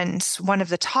 and one of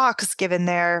the talks given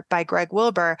there by Greg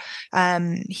Wilbur,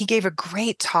 he gave a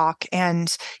great talk,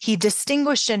 and he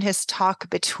distinguished in his talk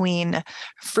between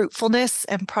fruitfulness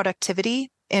and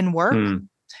productivity in work,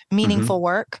 meaningful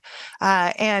work,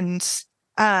 and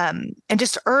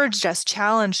just urged us,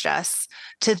 challenged us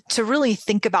to really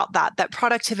think about that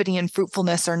productivity and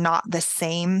fruitfulness are not the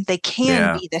same. They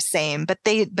can be the same, but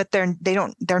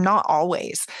they're not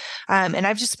always. And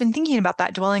I've just been thinking about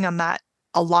that, dwelling on that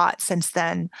a lot since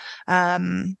then.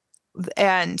 And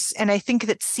I think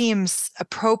that seems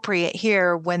appropriate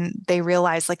here when they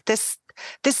realize, like, this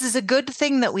is a good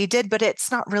thing that we did, but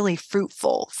it's not really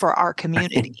fruitful for our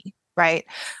community. Right.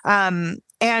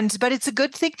 But it's a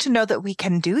good thing to know that we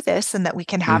can do this and that we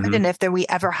can have it. And if we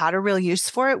ever had a real use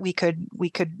for it, we could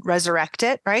resurrect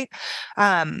it. Right.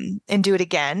 And do it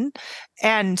again.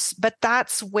 But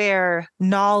that's where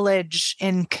knowledge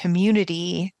in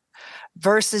community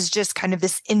versus just kind of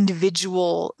this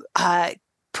individual,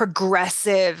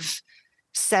 progressive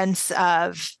sense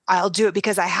of, I'll do it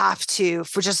because I have to,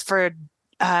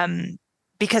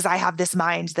 because I have this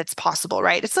mind that's possible,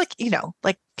 right? It's like,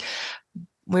 like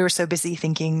we were so busy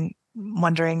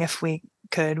wondering if we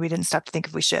could, we didn't stop to think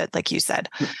if we should, like you said,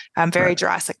 very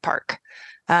Jurassic Park.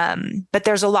 But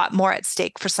there's a lot more at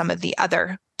stake for some of the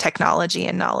other technology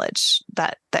and knowledge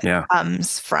that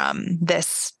comes from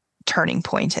this turning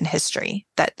point in history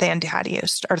that Thon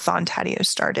Taddeo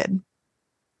started.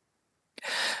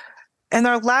 In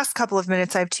our last couple of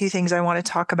minutes, I have two things I want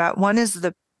to talk about. One is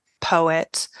the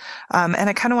poet. And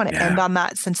I kind of want to end on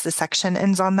that since the section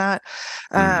ends on that.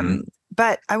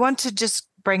 But I want to just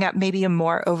bring up maybe a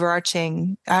more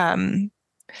overarching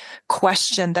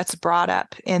question that's brought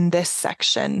up in this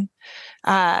section.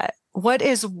 What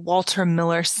is Walter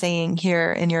Miller saying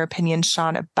here, in your opinion,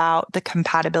 Sean, about the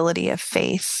compatibility of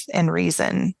faith and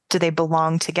reason? Do they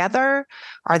belong together?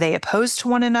 Are they opposed to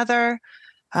one another?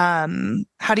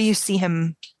 How do you see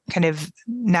him kind of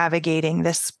navigating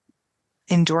this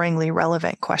enduringly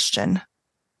relevant question?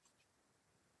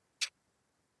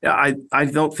 Yeah, I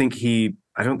don't think he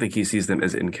sees them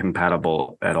as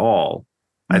incompatible at all.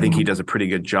 I think he does a pretty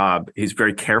good job. He's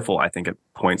very careful, I think, at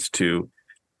points to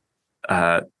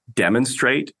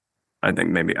demonstrate. I think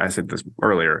maybe I said this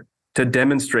earlier, to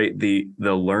demonstrate the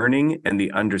learning and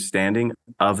the understanding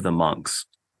of the monks.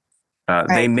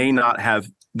 They may not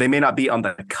be on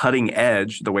the cutting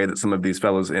edge the way that some of these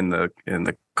fellows in the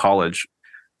college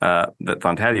that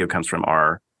Thon Taddeo comes from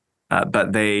are,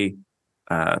 but they're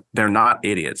not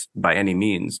idiots by any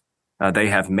means. They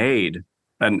have made,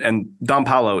 and Don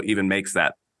Paulo even makes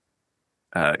that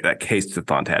case to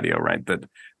Thon Taddeo, right? That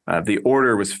the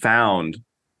order was founded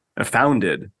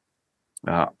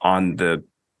on the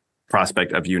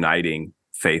prospect of uniting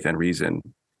faith and reason,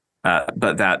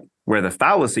 but that where the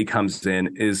fallacy comes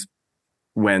in is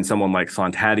when someone like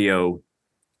Thon Taddeo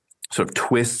sort of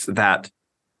twists that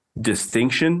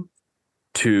distinction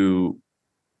to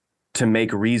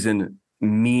make reason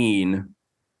mean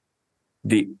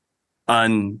the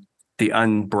the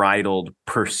unbridled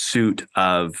pursuit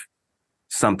of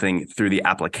something through the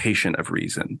application of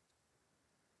reason.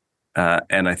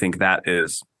 And I think that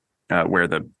is where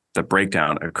the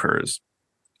breakdown occurs.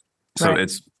 So Right.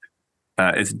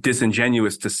 it's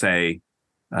disingenuous to say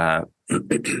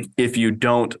if you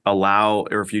don't allow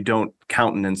or if you don't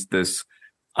countenance this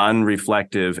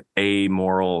unreflective,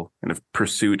 amoral kind of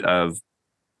pursuit of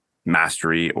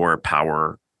mastery or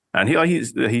power. And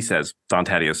he says, Don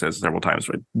Taddeo says several times,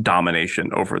 right, domination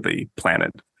over the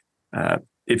planet.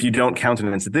 If you don't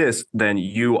countenance this, then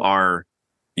you are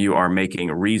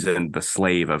making reason the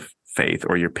slave of faith,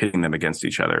 or you're pitting them against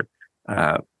each other.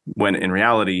 When in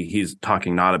reality, he's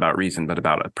talking not about reason, but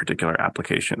about a particular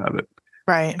application of it.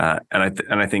 Right.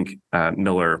 And I think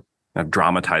Miller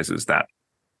dramatizes that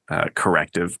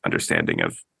corrective understanding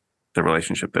of the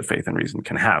relationship that faith and reason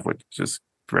can have, which is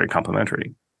very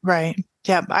complementary. Right.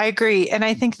 Yeah, I agree. And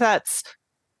I think that's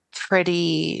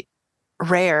pretty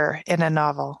rare in a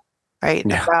novel, right?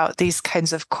 Yeah. About these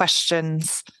kinds of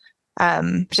questions.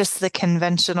 Just the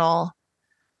conventional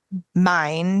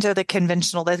mind, or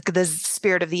the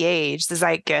spirit of the age, the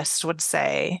zeitgeist would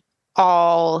say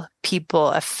all people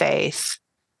of faith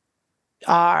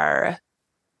are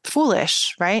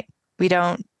foolish, right? We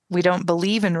don't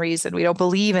believe in reason. We don't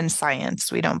believe in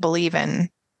science. We don't believe in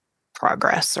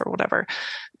progress or whatever.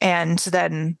 And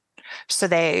then, so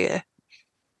the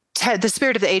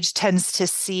spirit of the age tends to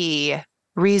see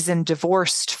reason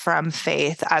divorced from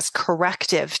faith as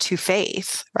corrective to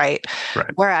faith, right?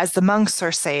 Right. Whereas the monks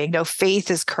are saying, no,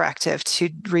 faith is corrective to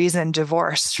reason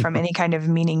divorced from any kind of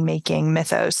meaning-making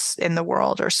mythos in the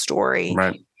world or story.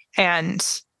 Right. And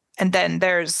then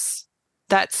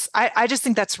I just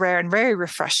think that's rare and very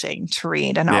refreshing to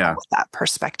read a novel with that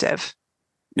perspective.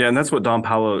 Yeah, and that's what Don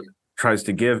Paulo tries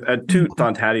to give. To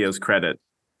Don Taddeo's credit,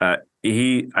 I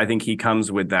think he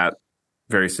comes with that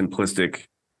very simplistic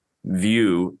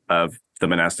view of the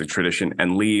monastic tradition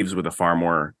and leaves with a far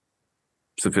more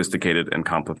sophisticated and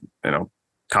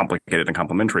complicated and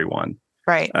complementary one.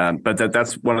 Right. But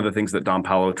that's one of the things that Don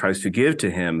Paulo tries to give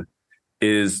to him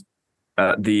is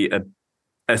a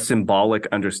symbolic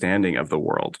understanding of the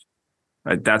world.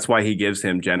 That's why he gives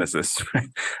him Genesis,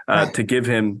 right? To give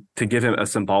him a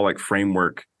symbolic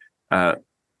framework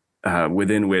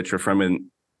within which, or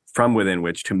from within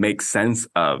which, to make sense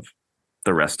of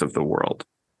the rest of the world.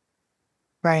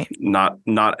 Right.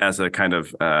 Not as a kind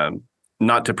of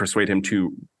not to persuade him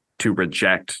to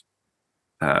reject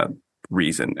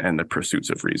reason and the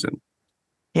pursuits of reason.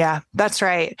 Yeah, that's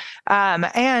right.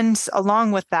 And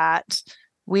along with that,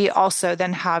 we also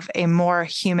then have a more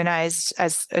humanized,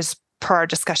 as per our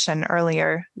discussion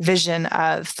earlier, vision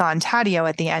of Thon Taddeo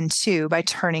at the end too, by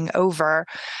turning over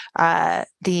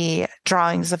the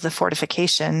drawings of the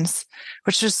fortifications,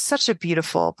 which was such a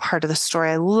beautiful part of the story.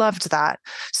 I loved that.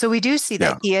 So we do see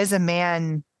that he is a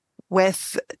man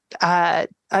with a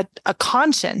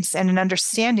conscience and an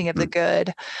understanding of the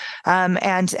good,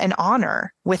 and an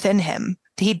honor within him.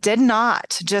 He did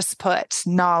not just put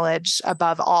knowledge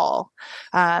above all,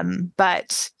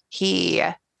 but he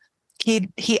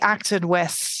acted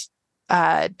with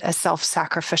a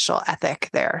self-sacrificial ethic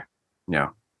there. Yeah.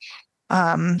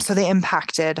 So they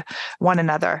impacted one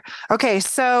another. Okay,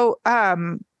 so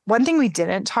one thing we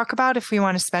didn't talk about, if we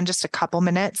want to spend just a couple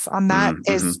minutes on that,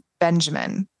 is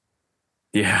Benjamin.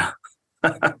 Yeah.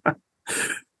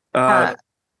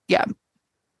 Yeah.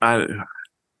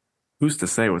 Who's to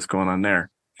say what's going on there?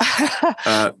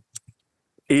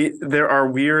 There are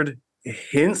weird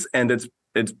hints, and it's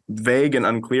vague and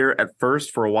unclear at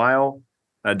first for a while.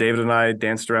 David and I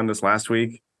danced around this last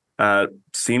week.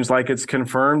 Seems like it's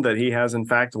confirmed that he has in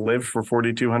fact lived for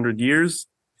 4,200 years.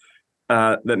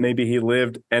 That maybe he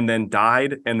lived and then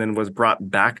died and then was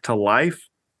brought back to life.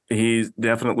 He's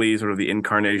definitely sort of the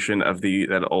incarnation of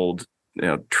that old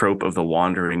trope of the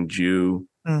wandering Jew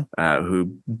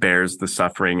who bears the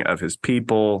suffering of his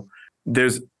people.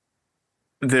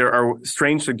 There are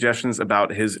strange suggestions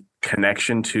about his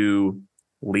connection to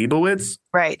Leibowitz.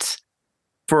 Right.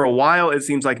 For a while, it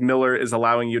seems like Miller is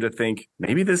allowing you to think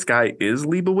maybe this guy is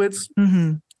Leibowitz.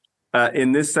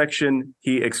 In this section,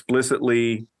 he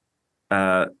explicitly,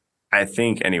 I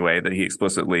think anyway, that he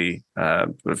explicitly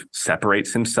sort of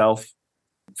separates himself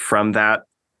from that.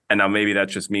 And now maybe that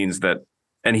just means that,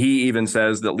 and he even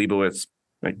says that Leibowitz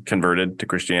converted to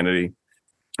Christianity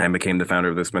and became the founder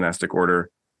of this monastic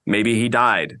order. Maybe he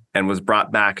died and was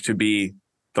brought back to be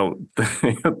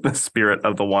the spirit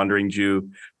of the wandering Jew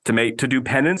to do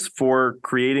penance for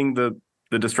creating the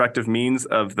destructive means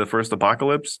of the first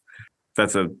apocalypse.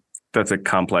 That's a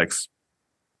complex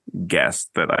guess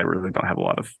that I really don't have a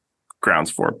lot of grounds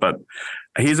for, but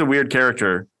he's a weird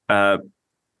character. uh,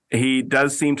 he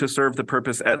does seem to serve the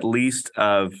purpose, at least,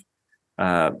 of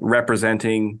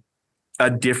representing a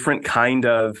different kind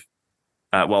of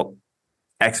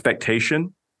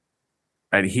expectation.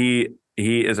 And he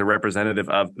is a representative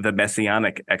of the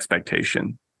messianic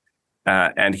expectation.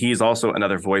 And he's also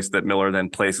another voice that Miller then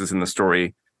places in the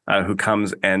story, who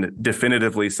comes and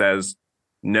definitively says,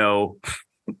 no,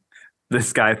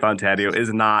 this guy Fontadio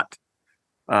is not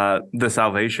the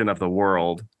salvation of the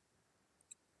world,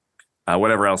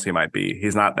 whatever else he might be.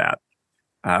 He's not that.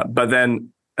 But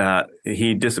then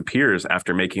he disappears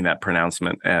after making that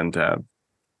pronouncement, and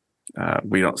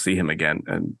we don't see him again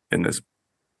in this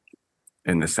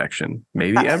section,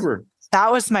 maybe ever.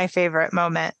 That was my favorite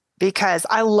moment, because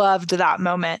I loved that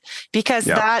moment, because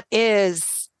that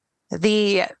is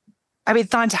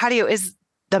Fontadio is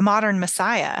the modern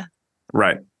Messiah.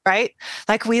 Right. Right?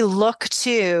 Like, we look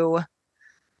to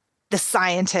the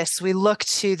scientists, we look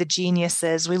to the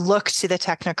geniuses, we look to the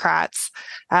technocrats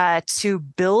to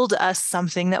build us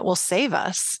something that will save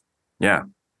us. Yeah.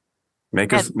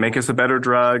 Make us a better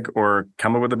drug, or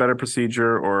come up with a better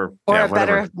procedure, or a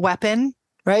better weapon,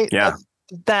 right? Yeah.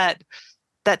 That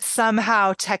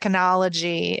somehow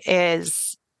technology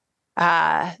is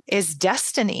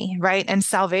destiny, right? And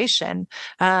salvation.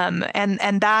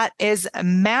 And that is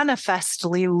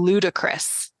manifestly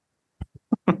ludicrous.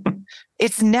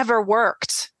 It's never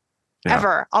worked,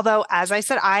 ever. Although, as I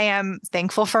said, I am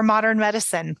thankful for modern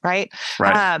medicine, right?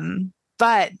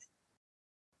 But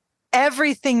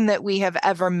everything that we have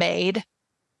ever made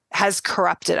has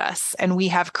corrupted us, and we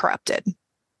have corrupted.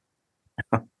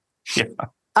 And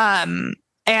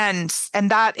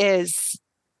that is,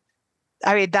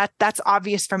 that's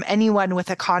obvious from anyone with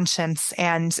a conscience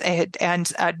and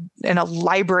a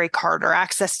library card or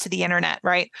access to the internet,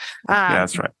 right?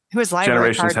 That's right. Who has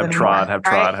library Generations cards have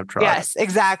trod. Yes,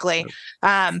 exactly.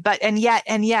 And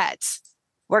yet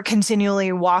we're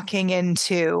continually walking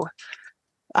into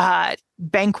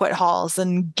banquet halls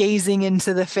and gazing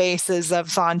into the faces of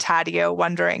Fontadio,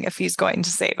 wondering if he's going to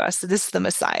save us. So this is the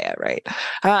Messiah, right?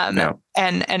 And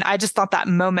I just thought that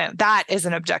moment, that is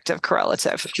an objective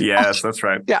correlative. Yes, that's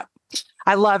right. Yeah.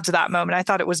 I loved that moment. I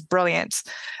thought it was brilliant.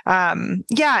 And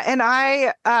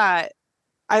I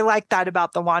like that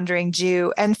about the Wandering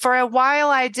Jew. And for a while,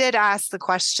 I did ask the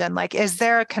question, like, is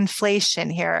there a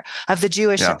conflation here of the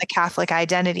Jewish and the Catholic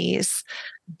identities?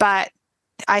 But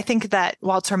I think that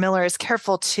Walter Miller is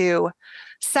careful to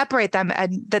separate them,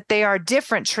 and that they are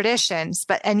different traditions,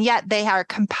 and yet they are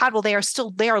compatible. They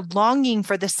are longing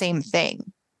for the same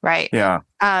thing, right? Yeah.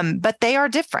 But they are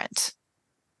different,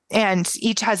 and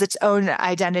each has its own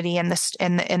identity in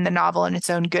the novel, and its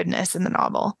own goodness in the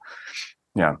novel.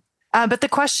 Yeah. But the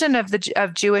question of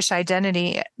Jewish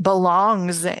identity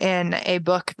belongs in a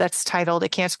book that's titled A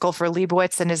Canticle for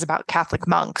Leibowitz and is about Catholic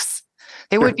monks.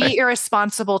 It would be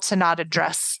irresponsible to not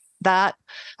address that,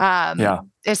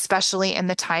 especially in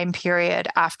the time period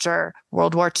after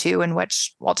World War II in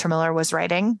which Walter Miller was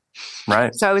writing.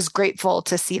 Right. So I was grateful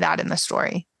to see that in the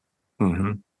story.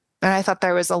 Mm-hmm. And I thought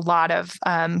there was a lot of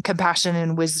compassion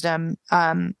and wisdom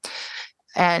and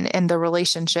in the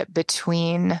relationship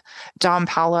between Don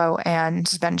Paolo and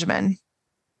Benjamin.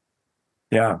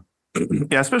 Yeah.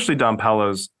 Yeah, especially Don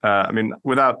Paolo's,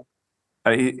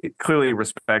 he clearly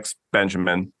respects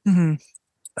Benjamin, mm-hmm.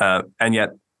 And yet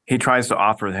he tries to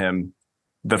offer him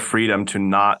the freedom to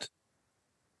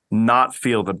not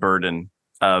feel the burden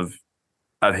of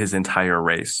his entire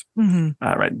race. Mm-hmm.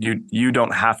 Right? You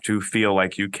don't have to feel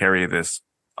like you carry this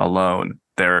alone.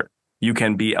 You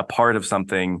can be a part of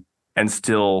something and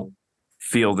still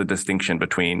feel the distinction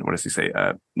between, what does he say,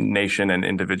 nation and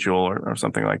individual, or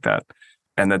something like that,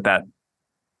 and that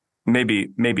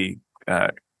maybe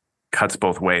cuts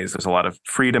both ways. There's a lot of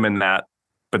freedom in that,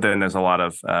 but then there's a lot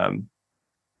of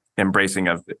embracing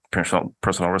of personal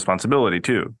responsibility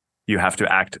too. You have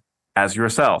to act as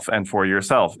yourself and for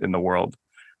yourself in the world,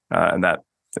 and that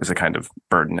is a kind of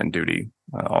burden and duty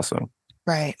also.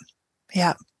 Right.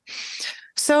 Yeah.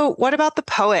 So, what about the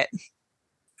poet?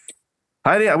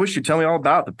 Heidi, I wish you'd tell me all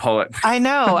about the poet. I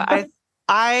know.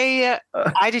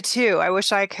 I do too. I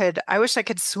wish I could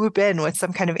swoop in with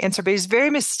some kind of answer, but he's a very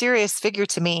mysterious figure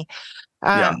to me.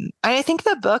 I think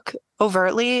the book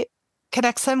overtly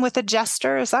connects him with a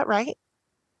jester. Is that right?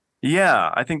 Yeah,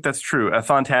 I think that's true.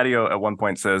 Fontadio at one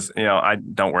point says,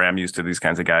 don't worry, I'm used to these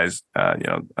kinds of guys.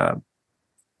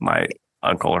 My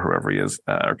uncle or whoever he is,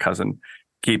 or cousin,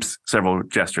 keeps several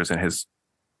jesters in his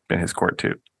court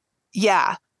too.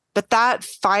 Yeah. But that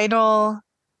final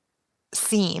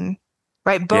scene,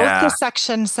 right? Both the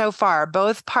sections so far,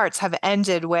 both parts have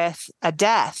ended with a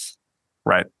death.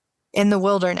 Right. In the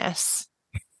wilderness.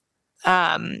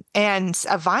 and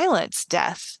a violent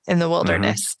death in the Mm-hmm.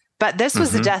 wilderness. But this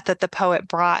was the Mm-hmm. death that the poet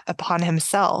brought upon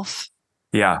himself.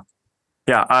 Yeah.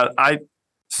 Yeah.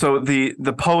 So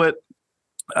the poet,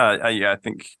 yeah, I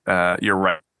think you're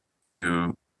right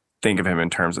to think of him in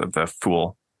terms of the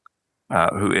fool,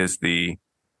 who is the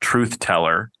truth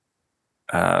teller.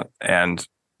 And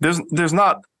there's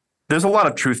not there's a lot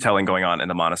of truth telling going on in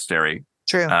the monastery,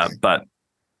 True. but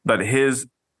his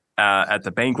at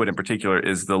the banquet in particular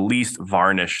is the least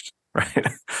varnished, right,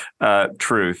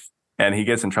 truth, and he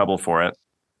gets in trouble for it.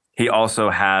 He also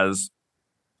has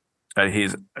he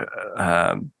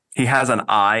has an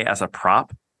eye as a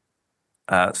prop.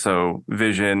 So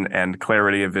vision and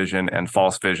clarity of vision and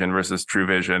false vision versus true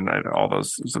vision, all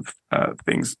those sorts of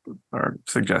things are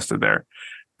suggested there,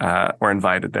 or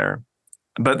invited there.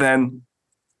 But then,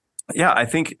 yeah, I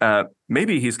think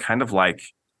maybe he's kind of like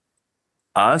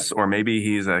us, or maybe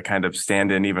he's a kind of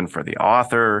stand-in even for the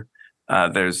author.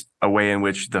 There's a way in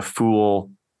which the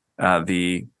fool,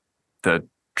 the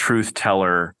truth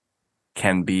teller,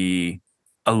 can be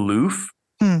aloof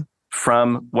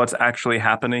from what's actually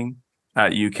happening.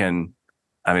 You can,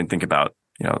 I mean, think about,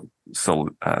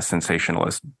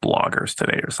 sensationalist bloggers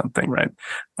today or something, right?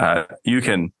 You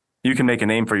can make a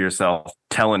name for yourself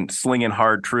slinging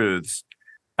hard truths,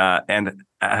 and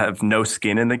have no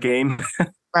skin in the game.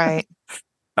 Right.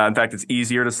 In fact, it's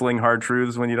easier to sling hard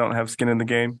truths when you don't have skin in the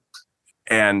game.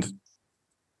 And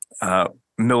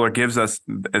Miller gives us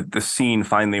the scene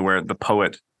finally where the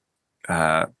poet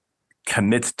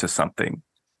commits to something.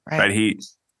 Right?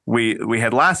 We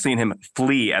had last seen him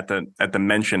flee at the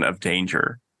mention of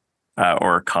danger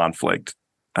or conflict,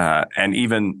 and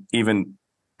even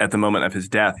at the moment of his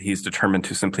death, he's determined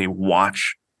to simply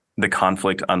watch the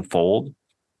conflict unfold.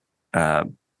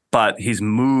 But he's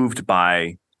moved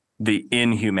by the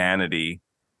inhumanity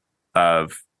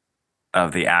of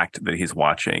the act that he's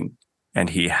watching, and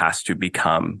he has to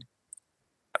become.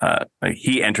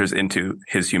 He enters into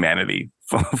his humanity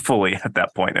fully at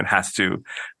that point, and has to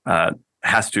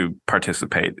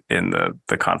participate in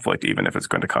the conflict, even if it's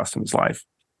going to cost him his life.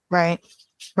 Right.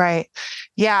 Right.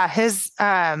 Yeah. His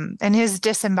and his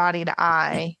disembodied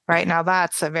eye. Right now,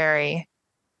 that's a very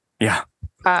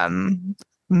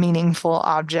meaningful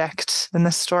object in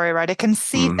the story. Right. It can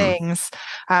see things,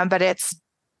 but it's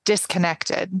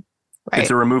disconnected. Right.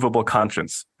 It's a removable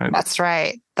conscience. Right? That's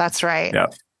right. That's right.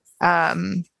 Yeah.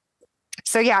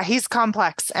 So yeah, he's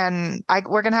complex, and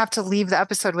we're gonna have to leave the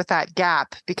episode with that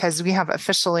gap because we have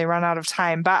officially run out of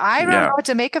time. But I don't know what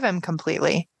to make of him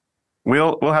completely.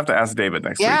 We'll have to ask David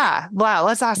next week. Yeah, well,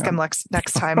 let's ask him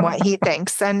next time what he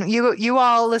thinks, and you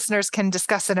all listeners can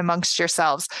discuss it amongst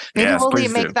yourselves. Maybe we'll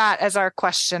make that as our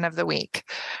question of the week,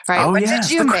 right? Oh,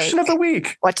 the question of the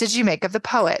week. What did you make of the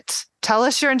poet? Tell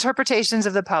us your interpretations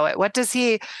of the poet. What does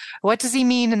he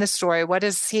mean in the story? What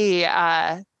is he?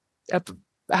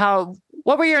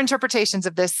 What were your interpretations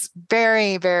of this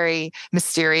very, very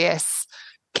mysterious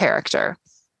character?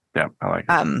 Yeah, I like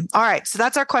it. All right. So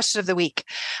that's our question of the week.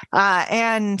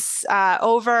 And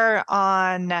over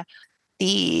on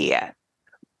the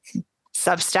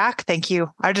Substack, thank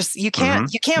you. You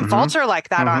can't falter like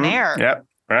that on air. Yep.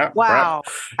 Wow.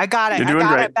 I got it. You're doing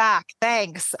great. It back.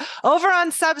 Thanks. Over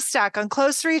on Substack, on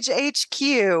Close Reach HQ,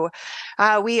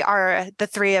 we are, the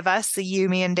three of us, you,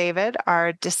 me, and David,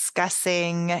 are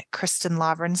discussing Kristen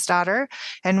Lavransdatter.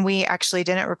 And we actually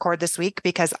didn't record this week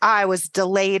because I was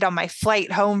delayed on my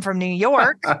flight home from New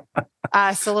York.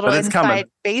 So a little inside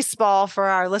baseball for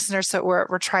our listeners. So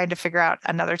we're trying to figure out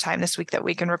another time this week that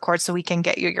we can record so we can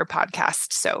get you your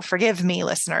podcast. So forgive me,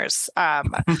 listeners.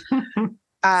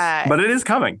 But it is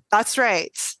coming. That's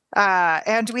right.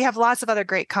 And we have lots of other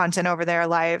great content over there,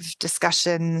 live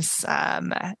discussions,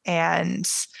 and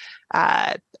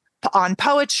on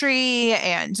poetry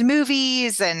and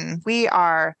movies. And we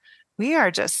are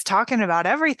just talking about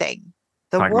everything.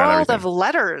 The world of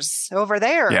letters over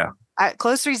there at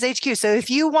Close Reads HQ. So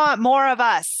if you want more of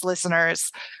us,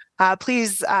 listeners,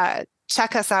 please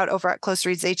check us out over at Close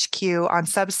Reads HQ on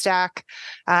Substack,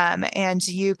 and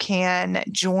you can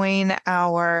join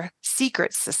our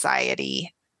secret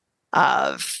society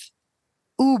of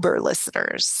Uber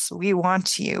listeners. We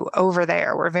want you over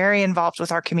there. We're very involved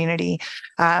with our community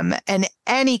in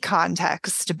any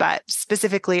context, but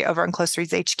specifically over on Close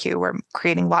Reads HQ, we're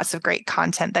creating lots of great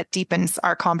content that deepens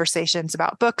our conversations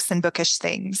about books and bookish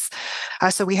things.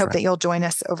 So we hope that you'll join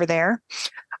us over there.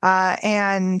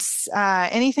 And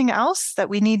anything else that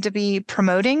we need to be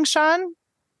promoting, Sean?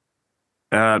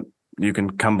 You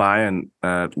can come by and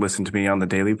listen to me on the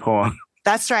Daily Poem.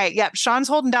 That's right. Yep. Sean's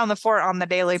holding down the fort on the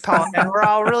Daily Poem, and we're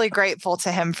all really grateful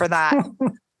to him for that.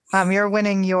 You're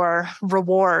winning your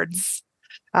rewards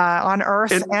on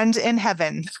earth It and in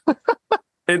heaven.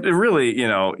 it really,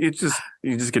 you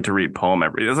just get to read poem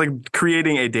every. It's like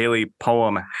creating a daily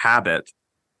poem habit,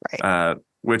 Right.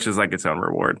 which is like its own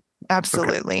reward. Okay.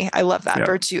 Absolutely. I love that. Yeah.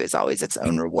 Virtue is always its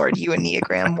own reward. You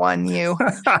Enneagram one, you.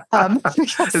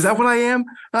 Is that what I am?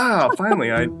 Oh,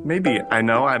 finally. I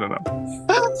know. I don't know.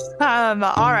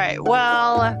 All right.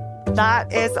 Well,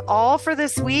 that is all for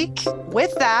this week.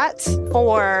 With that,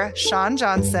 for Sean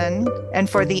Johnson and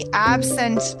for the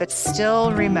absent but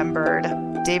still remembered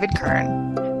David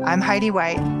Kern, I'm Heidi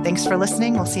White. Thanks for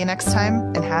listening. We'll see you next time,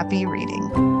 and happy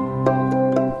reading.